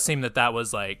it does seem that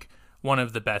was like one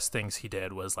of the best things he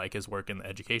did was like his work in the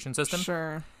education system.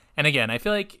 Sure. And again, I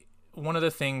feel like one of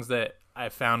the things that I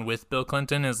found with Bill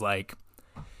Clinton is like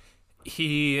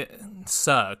he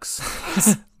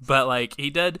sucks, but like he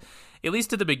did, at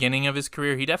least at the beginning of his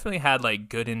career, he definitely had like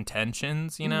good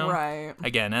intentions, you know? Right.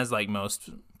 Again, as like most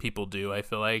people do, I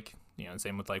feel like, you know,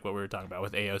 same with like what we were talking about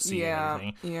with AOC and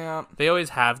everything. Yeah. They always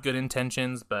have good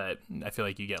intentions, but I feel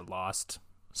like you get lost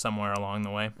somewhere along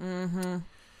the way. Mm-hmm.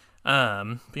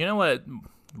 But you know what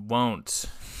won't,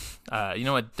 you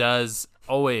know what does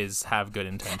always have good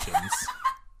intentions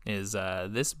is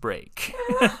this break.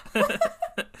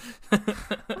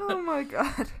 Oh my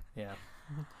God. Yeah.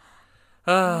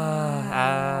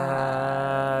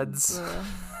 Ads.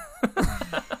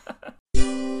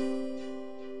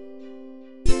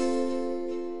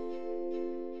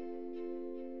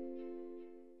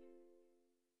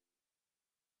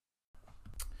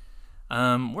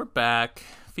 We're back.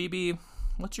 Phoebe,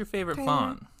 what's your favorite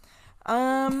font?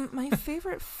 My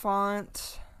favorite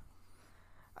font,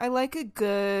 I like a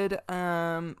good,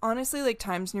 honestly, like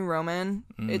Times New Roman.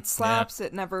 It slaps. Yeah.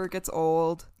 It never gets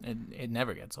old. It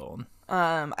never gets old.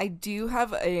 I do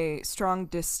have a strong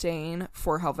disdain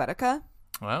for Helvetica.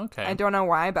 Well, okay. I don't know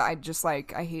why, but I just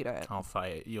like, I hate it. I'll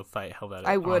fight. You'll fight Helvetica.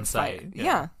 I would on site. fight.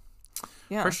 Yeah.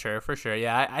 Yeah. For sure.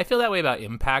 Yeah, I feel that way about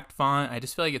Impact font. I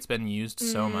just feel like it's been used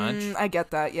so much. I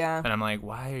get that, yeah. And I'm like,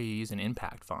 why are you using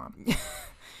Impact font?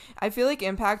 I feel like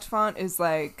Impact font is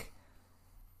like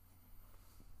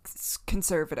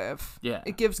conservative. Yeah.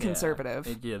 It gives conservative.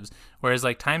 It gives. Whereas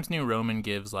like Times New Roman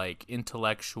gives like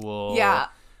intellectual. Yeah.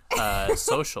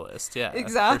 Socialist. Yeah.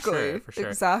 Exactly. For sure.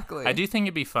 Exactly. I do think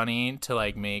it'd be funny to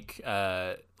like make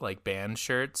like band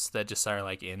shirts that just are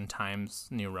like in Times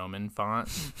New Roman font.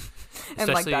 And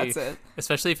like that's it.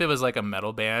 Especially if it was like a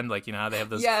metal band, like you know how they have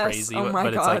those crazy, but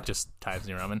God. It's like just Times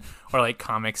New Roman or like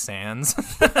Comic Sans.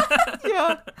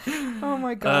 Yeah. Oh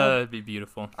my God. It'd be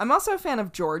beautiful. I'm also a fan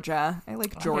of Georgia. I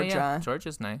like Georgia. Yeah.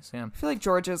 Georgia's nice. Yeah. I feel like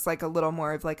Georgia's like a little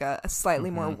more of like a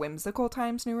slightly more whimsical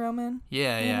Times New Roman.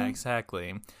 Yeah,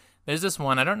 exactly. There's this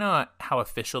one, I don't know how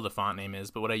official the font name is,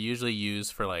 but what I usually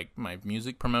use for like my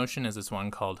music promotion is this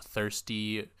one called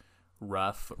Thirsty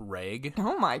Rough Reg.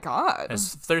 Oh my God.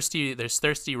 There's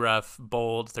Thirsty Rough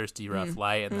Bold, Thirsty Rough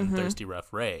Light, and then Thirsty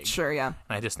Rough Reg. Sure, yeah.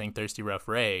 And I just think Thirsty Rough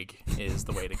Reg is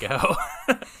the way to go.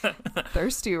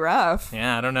 Thirsty Rough.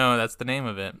 Yeah, I don't know, that's the name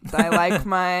of it. I like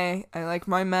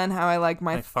my men how I like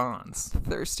my fonts.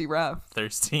 Thirsty Rough.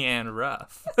 Thirsty and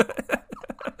rough.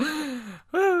 Woo,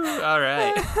 all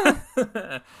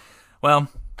right. Well,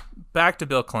 back to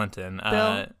Bill Clinton.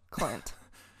 Bill Clinton.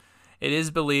 It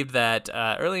is believed that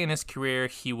early in his career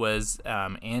he was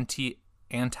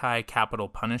anti-capital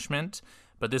punishment,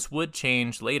 but this would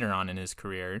change later on in his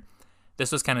career.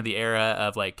 This was kind of the era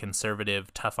of like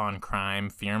conservative, tough on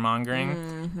crime, fear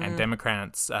mongering, and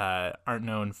Democrats aren't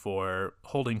known for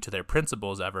holding to their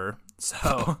principles ever.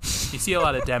 So you see a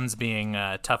lot of Dems being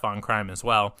tough on crime as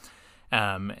well.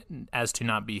 As to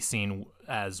not be seen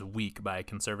as weak by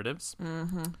conservatives.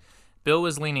 Bill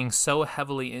was leaning so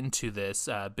heavily into this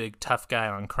big tough guy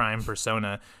on crime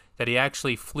persona that he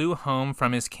actually flew home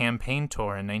from his campaign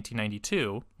tour in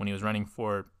 1992, when he was running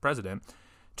for president,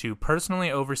 to personally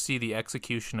oversee the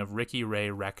execution of Ricky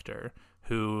Ray Rector,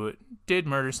 who did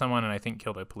murder someone and I think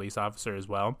killed a police officer as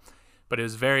well. But it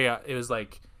was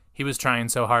like he was trying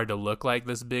so hard to look like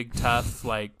this big tough,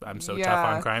 like I'm so tough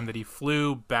on crime, that he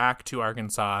flew back to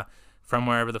Arkansas from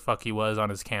wherever the fuck he was on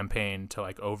his campaign to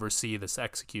like oversee this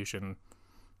execution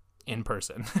in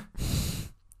person.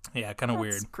 Yeah, kind of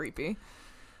weird. Creepy.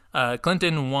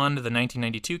 Clinton won the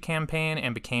 1992 campaign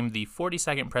and became the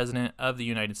 42nd president of the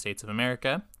United States of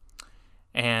America.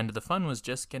 And the fun was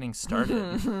just getting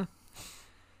started.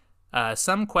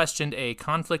 Some questioned a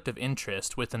conflict of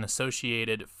interest with an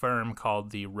associated firm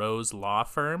called the Rose Law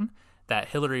Firm that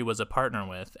Hillary was a partner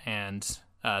with, and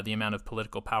the amount of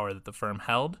political power that the firm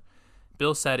held.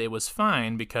 Bill said it was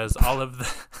fine because all of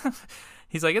the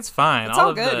he's like, it's fine. It's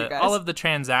all good, you guys. All of the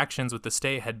transactions with the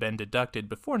state had been deducted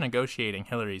before negotiating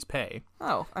Hillary's pay.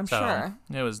 Oh, I'm sure.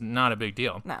 It was not a big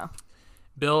deal. No.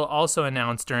 Bill also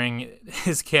announced during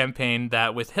his campaign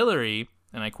that with Hillary,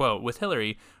 and I quote, with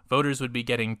Hillary, voters would be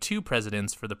getting 2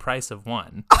 presidents for the price of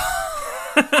 1.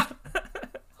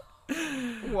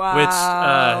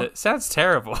 Wow. Which sounds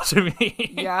terrible to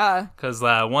me. Yeah. Because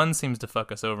 1 seems to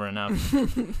fuck us over enough.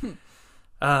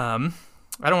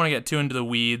 I don't want to get too into the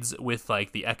weeds with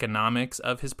like the economics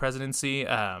of his presidency,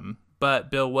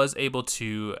 but Bill was able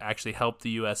to actually help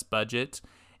the U.S. budget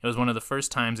It was one of the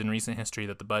first times in recent history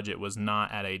that the budget was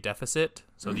not at a deficit,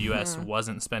 so the U.S.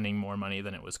 wasn't spending more money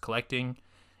than it was collecting,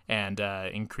 and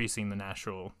increasing the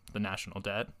national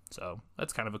debt. So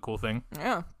that's kind of a cool thing.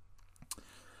 Yeah.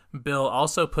 Bill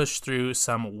also pushed through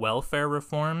some welfare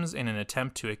reforms in an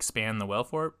attempt to expand the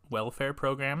welfare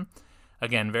program.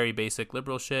 Again, very basic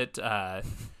liberal shit. And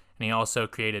he also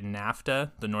created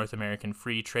NAFTA, the North American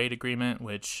Free Trade Agreement,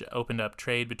 which opened up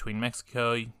trade between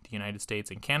Mexico, the United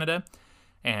States, and Canada,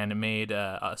 and made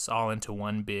us all into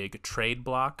one big trade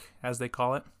bloc, as they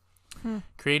call it.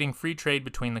 Creating free trade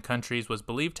between the countries was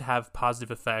believed to have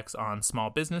positive effects on small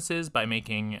businesses by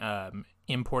making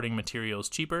importing materials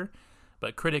cheaper,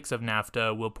 but critics of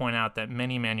NAFTA will point out that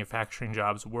many manufacturing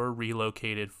jobs were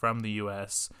relocated from the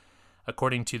U.S.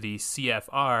 According to the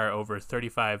CFR, over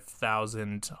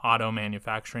 35,000 auto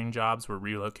manufacturing jobs were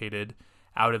relocated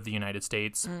out of the United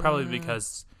States, probably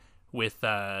because with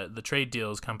the trade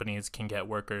deals, companies can get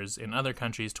workers in other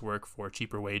countries to work for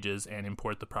cheaper wages and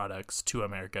import the products to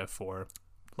America for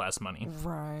less money.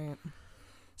 Right.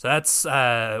 So that's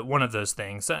one of those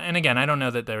things. And again, I don't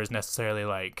know that there was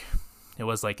necessarily it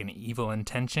was like an evil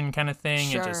intention kind of thing.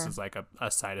 Sure. It just is like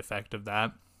a side effect of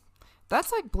that.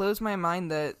 That's blows my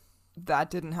mind that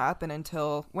didn't happen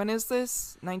until, when is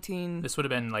this? This would have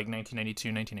been like 1992,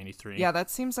 1993. Yeah, that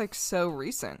seems like so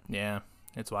recent. Yeah.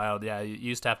 It's wild. Yeah, you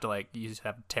used to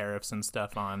have tariffs and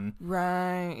stuff on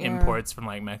right imports from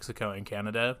like Mexico and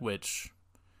Canada, which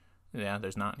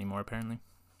there's not anymore apparently.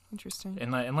 Interesting.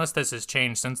 And unless this has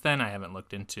changed since then, I haven't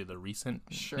looked into the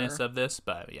recentness of this,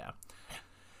 but yeah.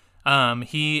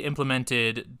 He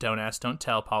implemented don't ask, don't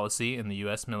tell policy in the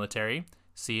U.S. military.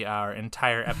 See our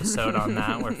entire episode on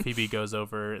that, where Phoebe goes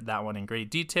over that one in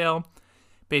great detail.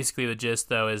 Basically, the gist,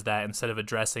 though, is that instead of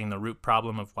addressing the root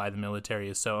problem of why the military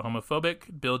is so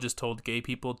homophobic, Bill just told gay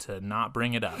people to not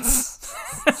bring it up.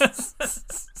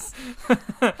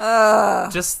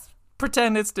 Just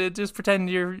pretend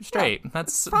you're straight.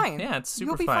 That's fine. Yeah, it's super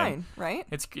You'll be fine, right?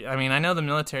 I know the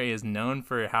military is known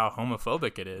for how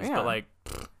homophobic it is, but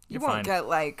you won't get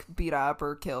beat up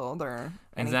or killed or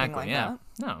anything like that.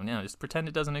 No, just pretend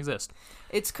it doesn't exist.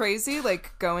 It's crazy,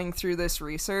 going through this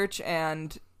research,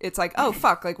 and it's oh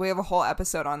fuck, we have a whole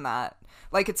episode on that.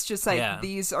 It's just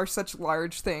these are such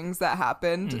large things that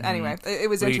happened. Mm-hmm. Anyway, it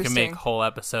was interesting. You can make whole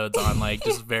episodes on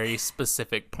just very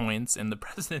specific points in the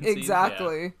presidency.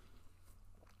 Exactly.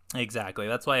 Yeah. Exactly.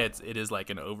 That's why it is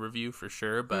an overview for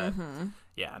sure. But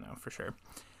yeah, no, for sure.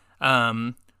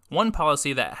 One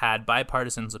policy that had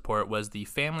bipartisan support was the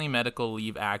Family Medical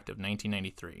Leave Act of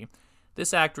 1993.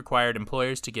 This act required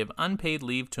employers to give unpaid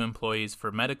leave to employees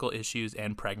for medical issues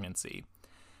and pregnancy.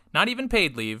 Not even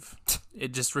paid leave.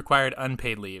 It just required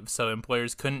unpaid leave. So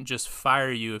employers couldn't just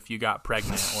fire you if you got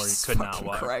pregnant or you could not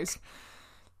work. Christ.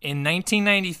 In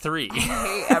 1993. I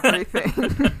hate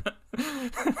everything.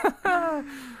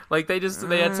 They just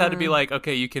had to be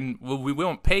okay, we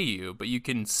won't pay you, but you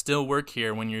can still work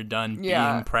here when you're done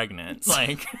being pregnant.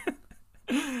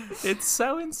 It's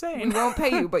so insane. We won't pay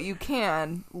you, but you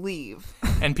can leave.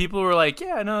 And people were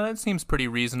yeah, no, that seems pretty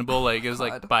reasonable. It was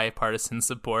bipartisan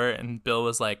support, and Bill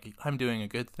was I'm doing a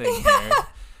good thing here.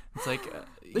 It's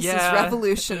this is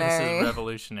revolutionary. This is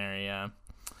revolutionary, yeah.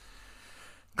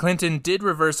 Clinton did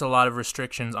reverse a lot of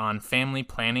restrictions on family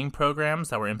planning programs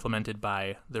that were implemented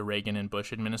by the Reagan and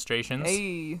Bush administrations.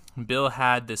 Hey. Bill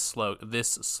had this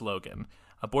slogan: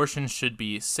 abortion should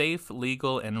be safe,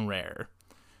 legal, and rare,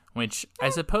 which I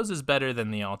suppose is better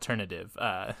than the alternative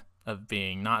of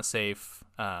being not safe,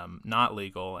 not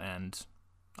legal, and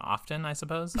often, I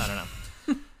suppose. I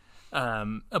don't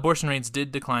know. Abortion rates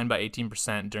did decline by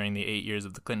 18% during the 8 years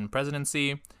of the Clinton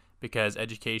presidency, because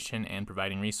education and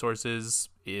providing resources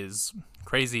is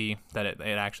crazy that it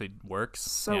actually works.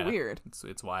 So weird.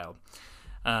 It's wild.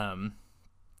 But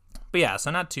yeah, so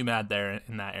not too bad there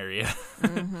in that area.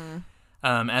 Mm-hmm.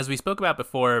 As we spoke about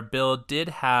before, Bill did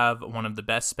have one of the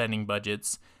best spending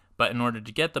budgets, but in order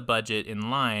to get the budget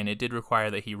in line, it did require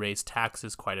that he raise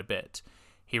taxes quite a bit.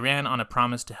 He ran on a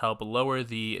promise to help lower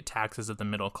the taxes of the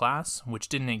middle class, which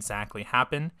didn't exactly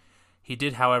happen. He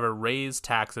did, however, raise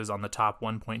taxes on the top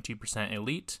 1.2%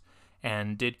 elite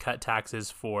and did cut taxes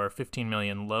for 15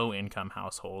 million low-income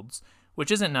households,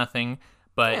 which isn't nothing,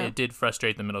 but it did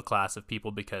frustrate the middle class of people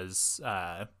because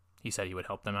he said he would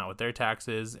help them out with their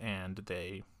taxes, and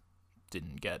they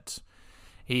didn't get...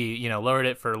 He, lowered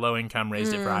it for low-income,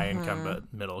 raised it for high-income,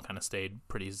 but middle kind of stayed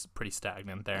pretty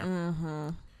stagnant there.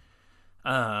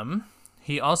 Mm-hmm.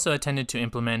 He also attended to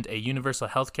implement a universal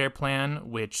health care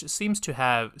plan, which seemed to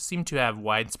have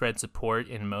widespread support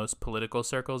in most political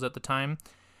circles at the time,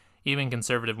 even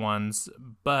conservative ones.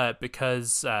 But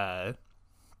because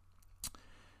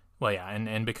Well, yeah,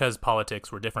 and because politics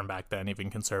were different back then, even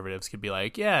conservatives could be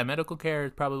like, yeah, medical care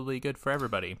is probably good for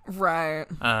everybody. Right.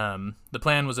 The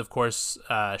plan was, of course,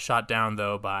 shot down,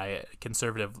 though, by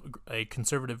a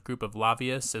conservative group of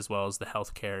lobbyists, as well as the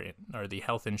the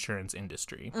health insurance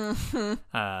industry.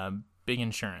 Big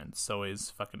insurance, always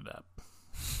fucking it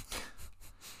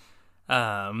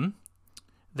up.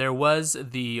 There was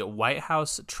the White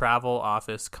House Travel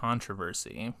Office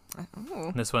controversy.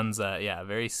 Ooh. This one's,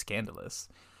 very scandalous.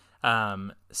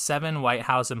 7 White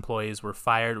House employees were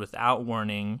fired without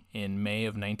warning in May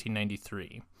of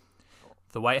 1993.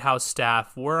 The White House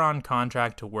staff were on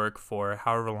contract to work for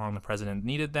however long the president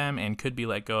needed them and could be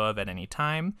let go of at any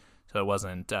time, so it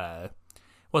wasn't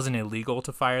illegal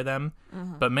to fire them.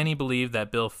 But many believe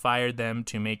that Bill fired them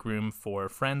to make room for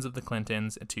friends of the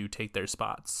Clintons to take their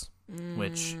spots,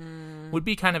 which would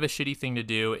be kind of a shitty thing to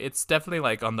do. It's definitely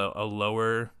like on a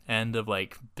lower end of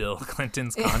like Bill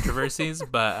Clinton's controversies,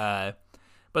 but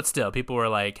still, people were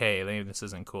like, "Hey, this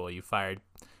isn't cool. You fired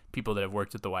people that have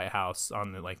worked at the White House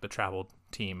on the travel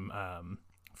team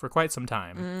for quite some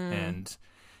time." And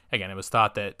again, it was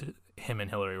thought that him and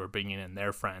Hillary were bringing in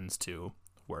their friends to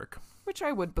work. Which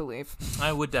I would believe.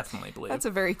 I would definitely believe. That's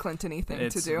a very Clinton-y thing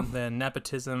to do. The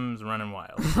nepotism's running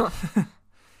wild.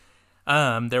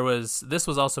 This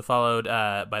was also followed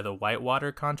by the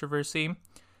Whitewater controversy.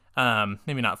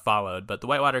 Maybe not followed, but the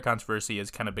Whitewater controversy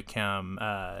has kind of become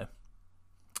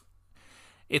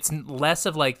it's less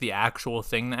of like the actual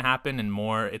thing that happened and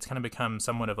more it's kind of become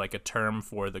somewhat of like a term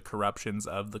for the corruptions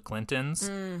of the Clintons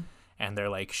and their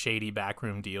like shady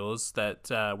backroom deals that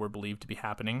were believed to be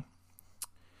happening.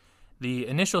 The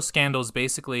initial scandal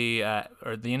basically had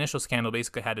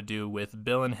to do with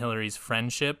Bill and Hillary's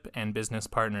friendship and business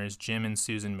partners Jim and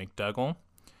Susan McDougall.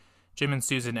 Jim and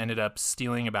Susan ended up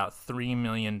stealing about $3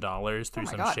 million through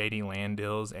some shady land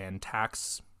deals and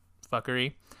tax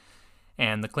fuckery.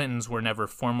 And the Clintons were never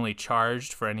formally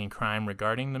charged for any crime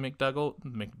regarding the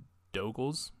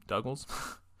McDougalls.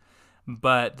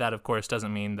 But that, of course,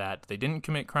 doesn't mean that they didn't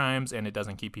commit crimes, and it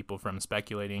doesn't keep people from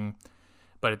speculating.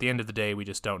 But at the end of the day, we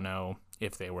just don't know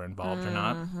if they were involved or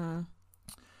not.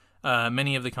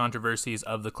 Many of the controversies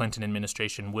of the Clinton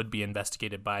administration would be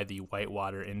investigated by the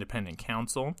Whitewater Independent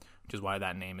Council, which is why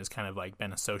that name has kind of like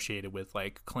been associated with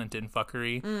like Clinton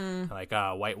fuckery, like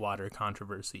Whitewater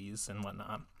controversies and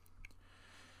whatnot.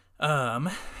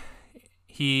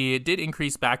 He did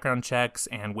increase background checks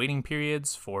and waiting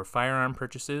periods for firearm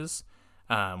purchases,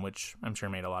 which I'm sure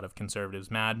made a lot of conservatives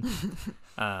mad.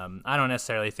 I don't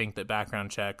necessarily think that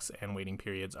background checks and waiting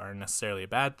periods are necessarily a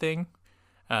bad thing.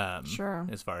 Sure.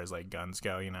 As far as like guns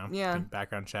go, Yeah. I think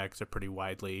background checks are pretty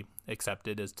widely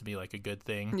accepted as to be like a good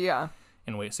thing. Yeah.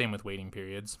 And same with waiting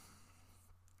periods.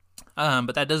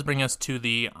 But that does bring us to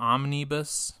the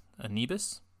Omnibus,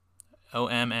 OMNIBUS.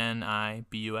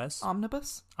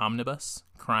 Omnibus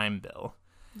Crime Bill.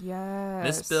 Yes.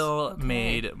 This bill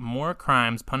made more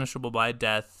crimes punishable by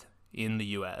death in the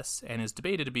U.S. and is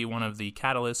debated to be one of the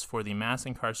catalysts for the mass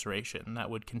incarceration that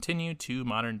would continue to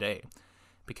modern day,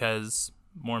 because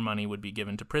more money would be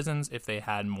given to prisons if they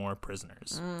had more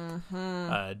prisoners.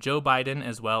 Joe Biden,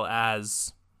 as well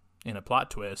as, in a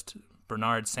plot twist,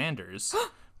 Bernard Sanders,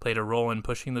 played a role in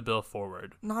pushing the bill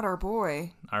forward. Not our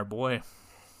boy. Our boy.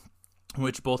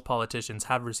 Which both politicians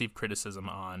have received criticism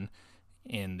on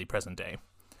in the present day.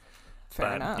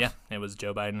 Fair enough. Yeah, it was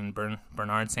Joe Biden and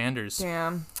Bernard Sanders.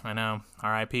 Damn. I know.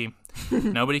 R.I.P.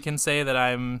 Nobody can say that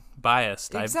I'm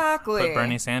biased. Exactly. I put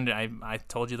Bernie Sanders. I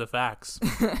told you the facts.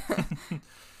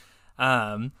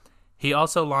 He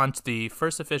also launched the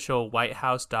first official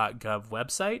whitehouse.gov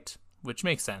website, which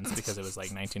makes sense because it was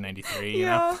like 1993.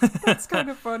 Yeah, that's kind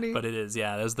of funny. But it is,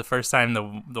 yeah. That was the first time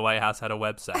the White House had a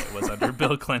website. Was under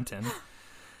Bill Clinton.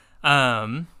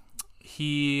 So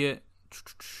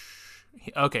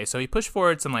he pushed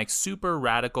forward some like super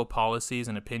radical policies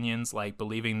and opinions, like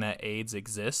believing that AIDS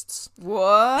exists.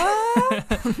 What?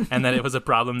 And that it was a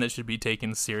problem that should be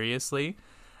taken seriously,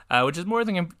 which is more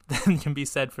than can be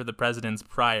said for the presidents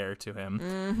prior to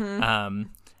him.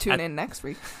 Tune in next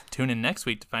week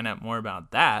to find out more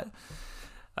about that.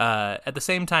 At the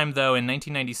same time, though, in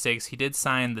 1996, he did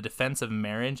sign the Defense of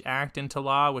Marriage Act into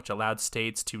law, which allowed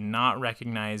states to not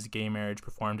recognize gay marriage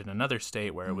performed in another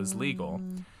state where it was legal.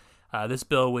 This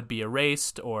bill would be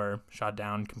erased or shot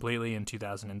down completely in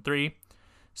 2003.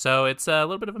 So it's a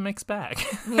little bit of a mixed bag.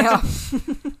 Yeah.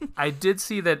 I did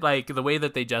see that, like, the way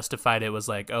that they justified it was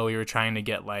like, oh, we were trying to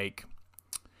get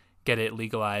it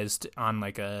legalized on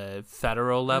like a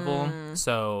federal level.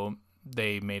 So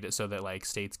they made it so that like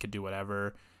states could do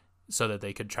whatever. so that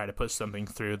they could try to push something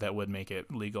through that would make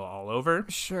it legal all over.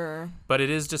 Sure. But it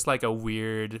is just like a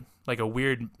weird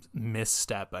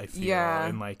misstep, I feel,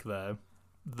 in like the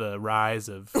rise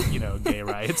of, gay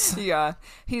rights. Yeah.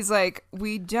 He's like,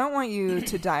 we don't want you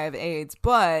to die of AIDS,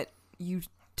 but you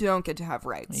don't get to have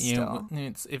rights still.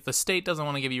 If the state doesn't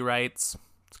want to give you rights,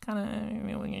 it's kind of,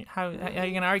 how are you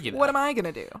going to argue that? What am I going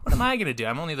to do? What am I going to do?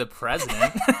 I'm only the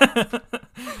president.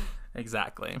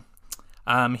 Exactly.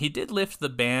 He did lift the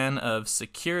ban of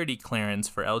security clearance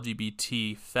for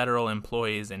LGBT federal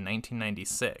employees in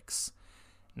 1996.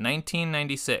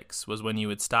 1996 was when you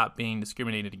would stop being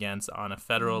discriminated against on a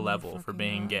federal level for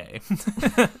being gay.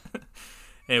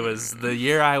 It was the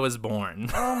year I was born.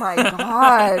 Oh my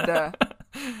God.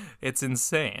 It's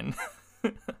insane.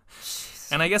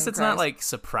 And I guess it's not like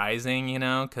surprising,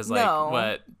 because like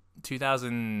what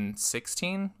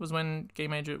 2016 was when gay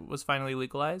marriage was finally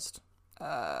legalized.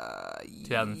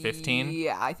 2015.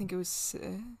 Yeah, I think it was.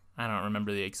 I don't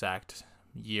remember the exact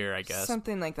year. I guess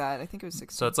something like that. I think it was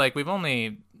 16. So it's like we've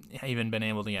only even been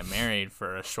able to get married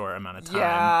for a short amount of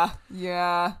time.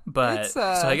 Yeah. But so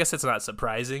I guess it's not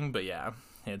surprising. But yeah,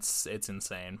 it's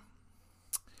insane.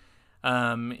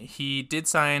 He did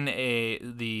sign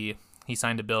he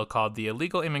signed a bill called the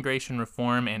Illegal Immigration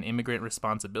Reform and Immigrant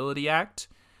Responsibility Act.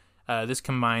 This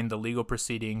combined the legal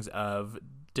proceedings of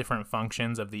different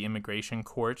functions of the immigration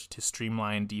court to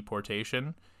streamline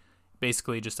deportation.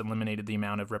 Basically just eliminated the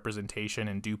amount of representation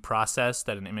and due process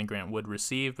that an immigrant would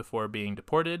receive before being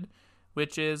deported,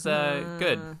 which is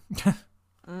good.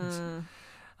 An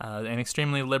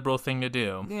extremely liberal thing to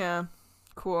do. Yeah,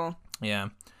 cool. Yeah.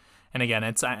 And again,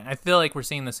 I feel like we're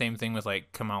seeing the same thing with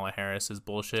like Kamala Harris's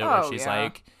bullshit, where she's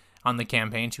like on the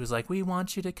campaign, she was like, "We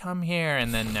want you to come here,"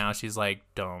 and then now she's like,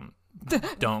 "Don't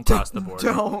cross the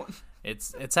border." Don't.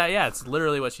 It's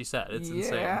literally what she said. It's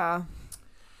insane. Yeah.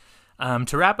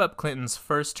 To wrap up Clinton's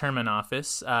first term in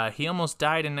office, he almost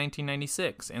died in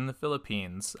 1996 in the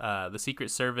Philippines. The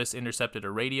Secret Service intercepted a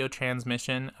radio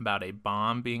transmission about a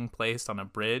bomb being placed on a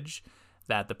bridge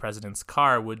that the president's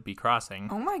car would be crossing.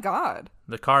 Oh my God.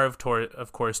 The car,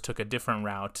 of course, took a different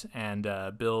route, and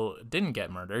Bill didn't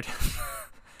get murdered.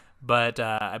 But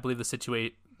I believe the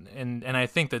situation... And I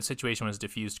think the situation was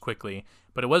diffused quickly,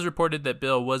 but it was reported that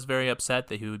Bill was very upset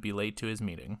that he would be late to his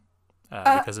meeting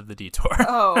because of the detour.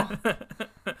 Oh.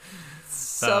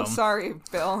 So sorry,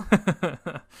 Bill.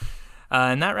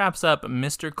 And that wraps up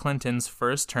Mr. Clinton's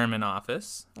first term in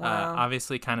office. Wow.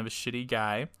 Obviously kind of a shitty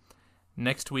guy.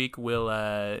 Next week,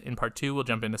 in part 2, we'll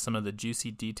jump into some of the juicy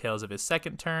details of his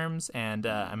second terms, and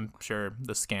I'm sure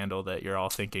the scandal that you're all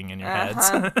thinking in your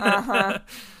heads.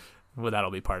 Well,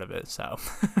 that'll be part of it. So,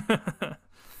 fuck.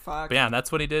 But yeah, that's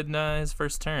what he did in his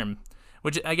first term.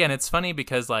 Which again, it's funny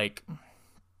because like,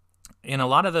 in a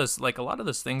lot of those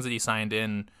things that he signed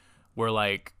in were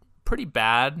like pretty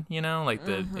bad. Like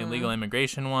the illegal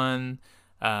immigration one,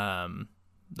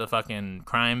 the fucking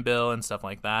crime bill and stuff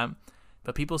like that.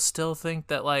 But people still think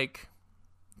that like,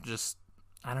 just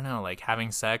I don't know, like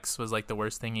having sex was like the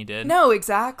worst thing he did. No,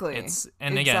 exactly. Again,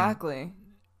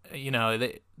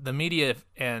 the media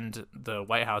and the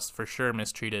White House for sure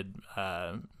mistreated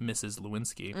Mrs.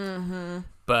 Lewinsky. Mm-hmm.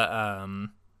 But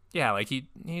yeah, like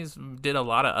he's did a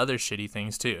lot of other shitty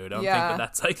things too. Don't think that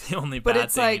that's like the only bad thing. But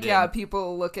it's like,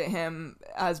 people look at him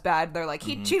as bad. They're like,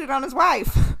 he cheated on his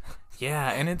wife.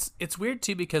 Yeah, and it's weird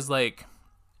too because like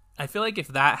I feel like if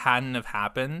that hadn't have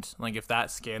happened, like if that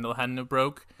scandal hadn't have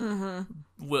broke,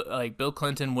 like Bill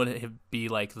Clinton would be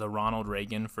like the Ronald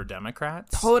Reagan for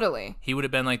Democrats. Totally. He would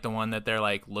have been like the one that they're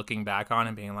like looking back on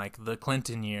and being like, the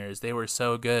Clinton years, they were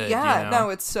so good. Yeah, no,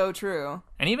 it's so true.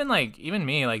 And even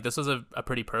me, like this was a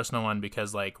pretty personal one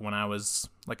because like when I was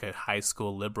like a high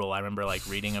school liberal, I remember like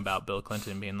reading about Bill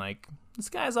Clinton being like, this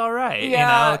guy's all right,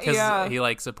 because he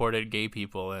like supported gay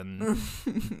people and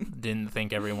didn't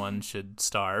think everyone should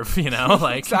starve,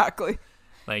 like exactly.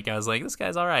 Like I was like, this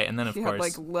guy's all right, and then of course had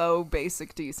like low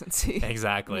basic decency.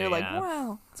 Exactly. And you're like,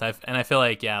 wow. So I feel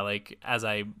like like as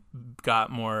I got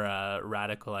more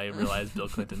radical, I realized Bill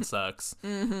Clinton sucks.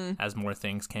 As more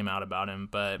things came out about him,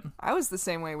 but I was the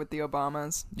same way with the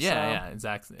Obamas. Yeah,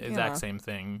 exact same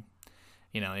thing.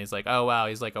 He's like, oh wow,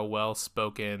 he's like a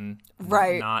well-spoken,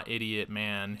 not idiot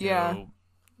man who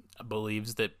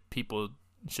believes that people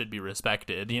should be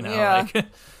respected. Like,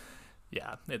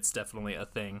 yeah, it's definitely a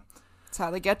thing. That's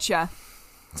how they get you.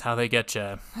 It's how they get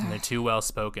you. And they're too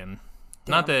well-spoken.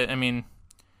 Not that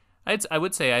I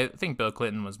would say I think Bill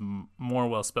Clinton was more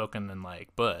well-spoken than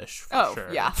like Bush. For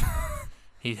sure. Yeah.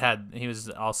 He was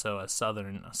also a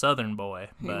southern boy.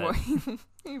 But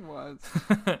he was.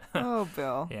 Oh,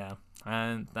 Bill. Yeah.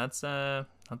 And that's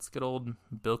good old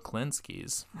Bill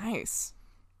Klinsky's. Nice.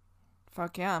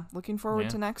 Fuck yeah. Looking forward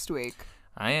to next week.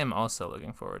 I am also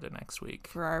looking forward to next week.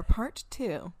 For our part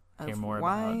 2 of Hear more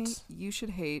why about you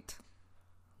should hate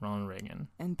Ronald Reagan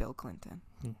and Bill Clinton.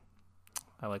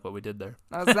 I like what we did there.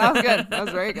 That was good. That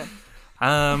was very good.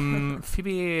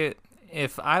 Phoebe,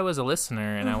 if I was a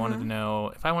listener and I wanted to know,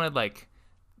 if I wanted like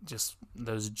just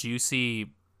those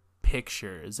juicy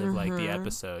pictures of like the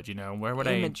episode, where would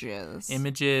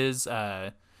Images,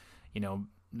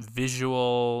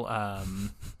 visual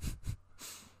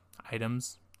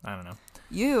items, I don't know.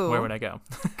 Where would I go?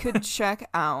 Could check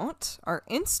out our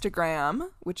Instagram,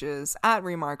 which is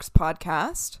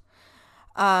 @RemarksPodcast.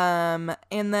 And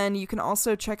then you can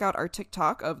also check out our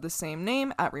TikTok of the same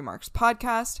name,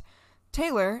 @RemarksPodcast.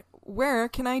 Taylor, where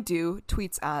can I do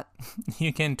tweets at?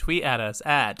 You can tweet at us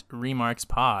at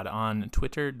RemarksPod on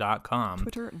Twitter.com.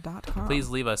 Please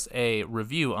leave us a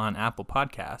review on Apple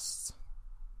Podcasts.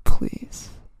 Please.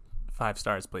 5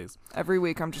 stars, please. Every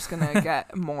week I'm just going to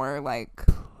get more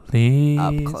please.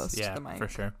 Up close to the mic. For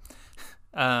sure.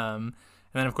 And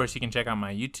then, of course, you can check out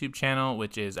my YouTube channel,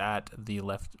 which is it's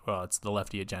the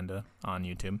Lefty Agenda on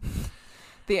YouTube.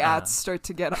 The ads start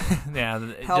to get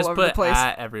just over put the place.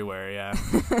 at everywhere, yeah.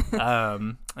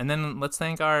 And then let's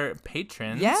thank our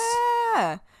patrons.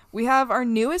 Yeah. We have our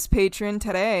newest patron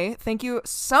today. Thank you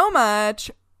so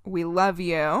much. We love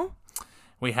you.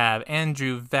 We have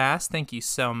Andrew Vass. Thank you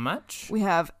so much. We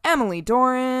have Emily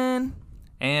Doran.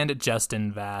 And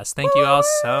Justin Vass. Thank you all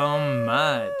so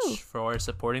much for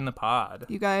supporting the pod.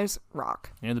 You guys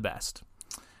rock. You're the best.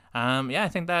 I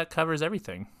think that covers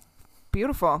everything.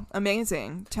 Beautiful.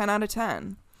 Amazing. 10 out of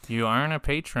 10. If you aren't a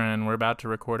patron, we're about to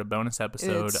record a bonus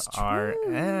episode. It's true.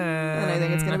 And I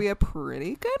think it's going to be a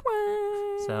pretty good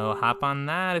one. So hop on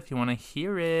that if you want to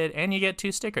hear it. And you get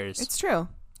 2 stickers. It's true.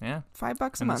 Yeah. $5 a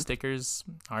month. And the stickers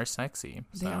are sexy.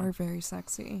 They are very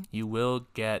sexy. You will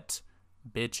get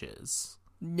bitches.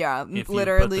 Yeah, if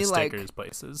literally, you put the stickers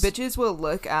places. Bitches will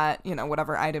look at,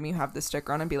 whatever item you have the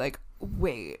sticker on and be like,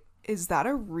 wait, is that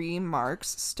a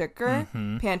Remarks sticker?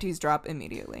 Mm-hmm. Panties drop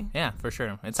immediately. Yeah, for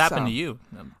sure. It's happened to you.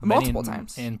 Multiple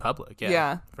times. In public,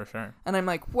 yeah. For sure. And I'm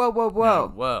like, whoa. No,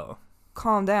 whoa.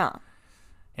 Calm down.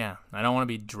 Yeah, I don't want to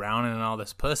be drowning in all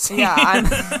this pussy. Yeah, I'm...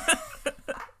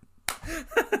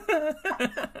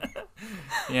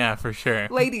 Yeah, for sure.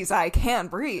 Ladies, I can't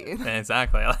breathe.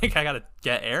 Exactly. I gotta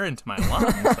get air into my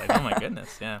lungs. Oh my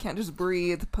goodness, yeah. Can't just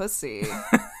breathe pussy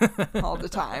all the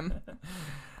time.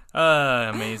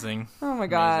 Amazing. Oh my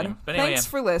god. But anyway, thanks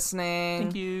for listening.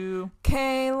 Thank you.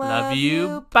 Okay, love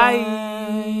you.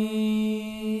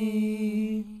 Bye.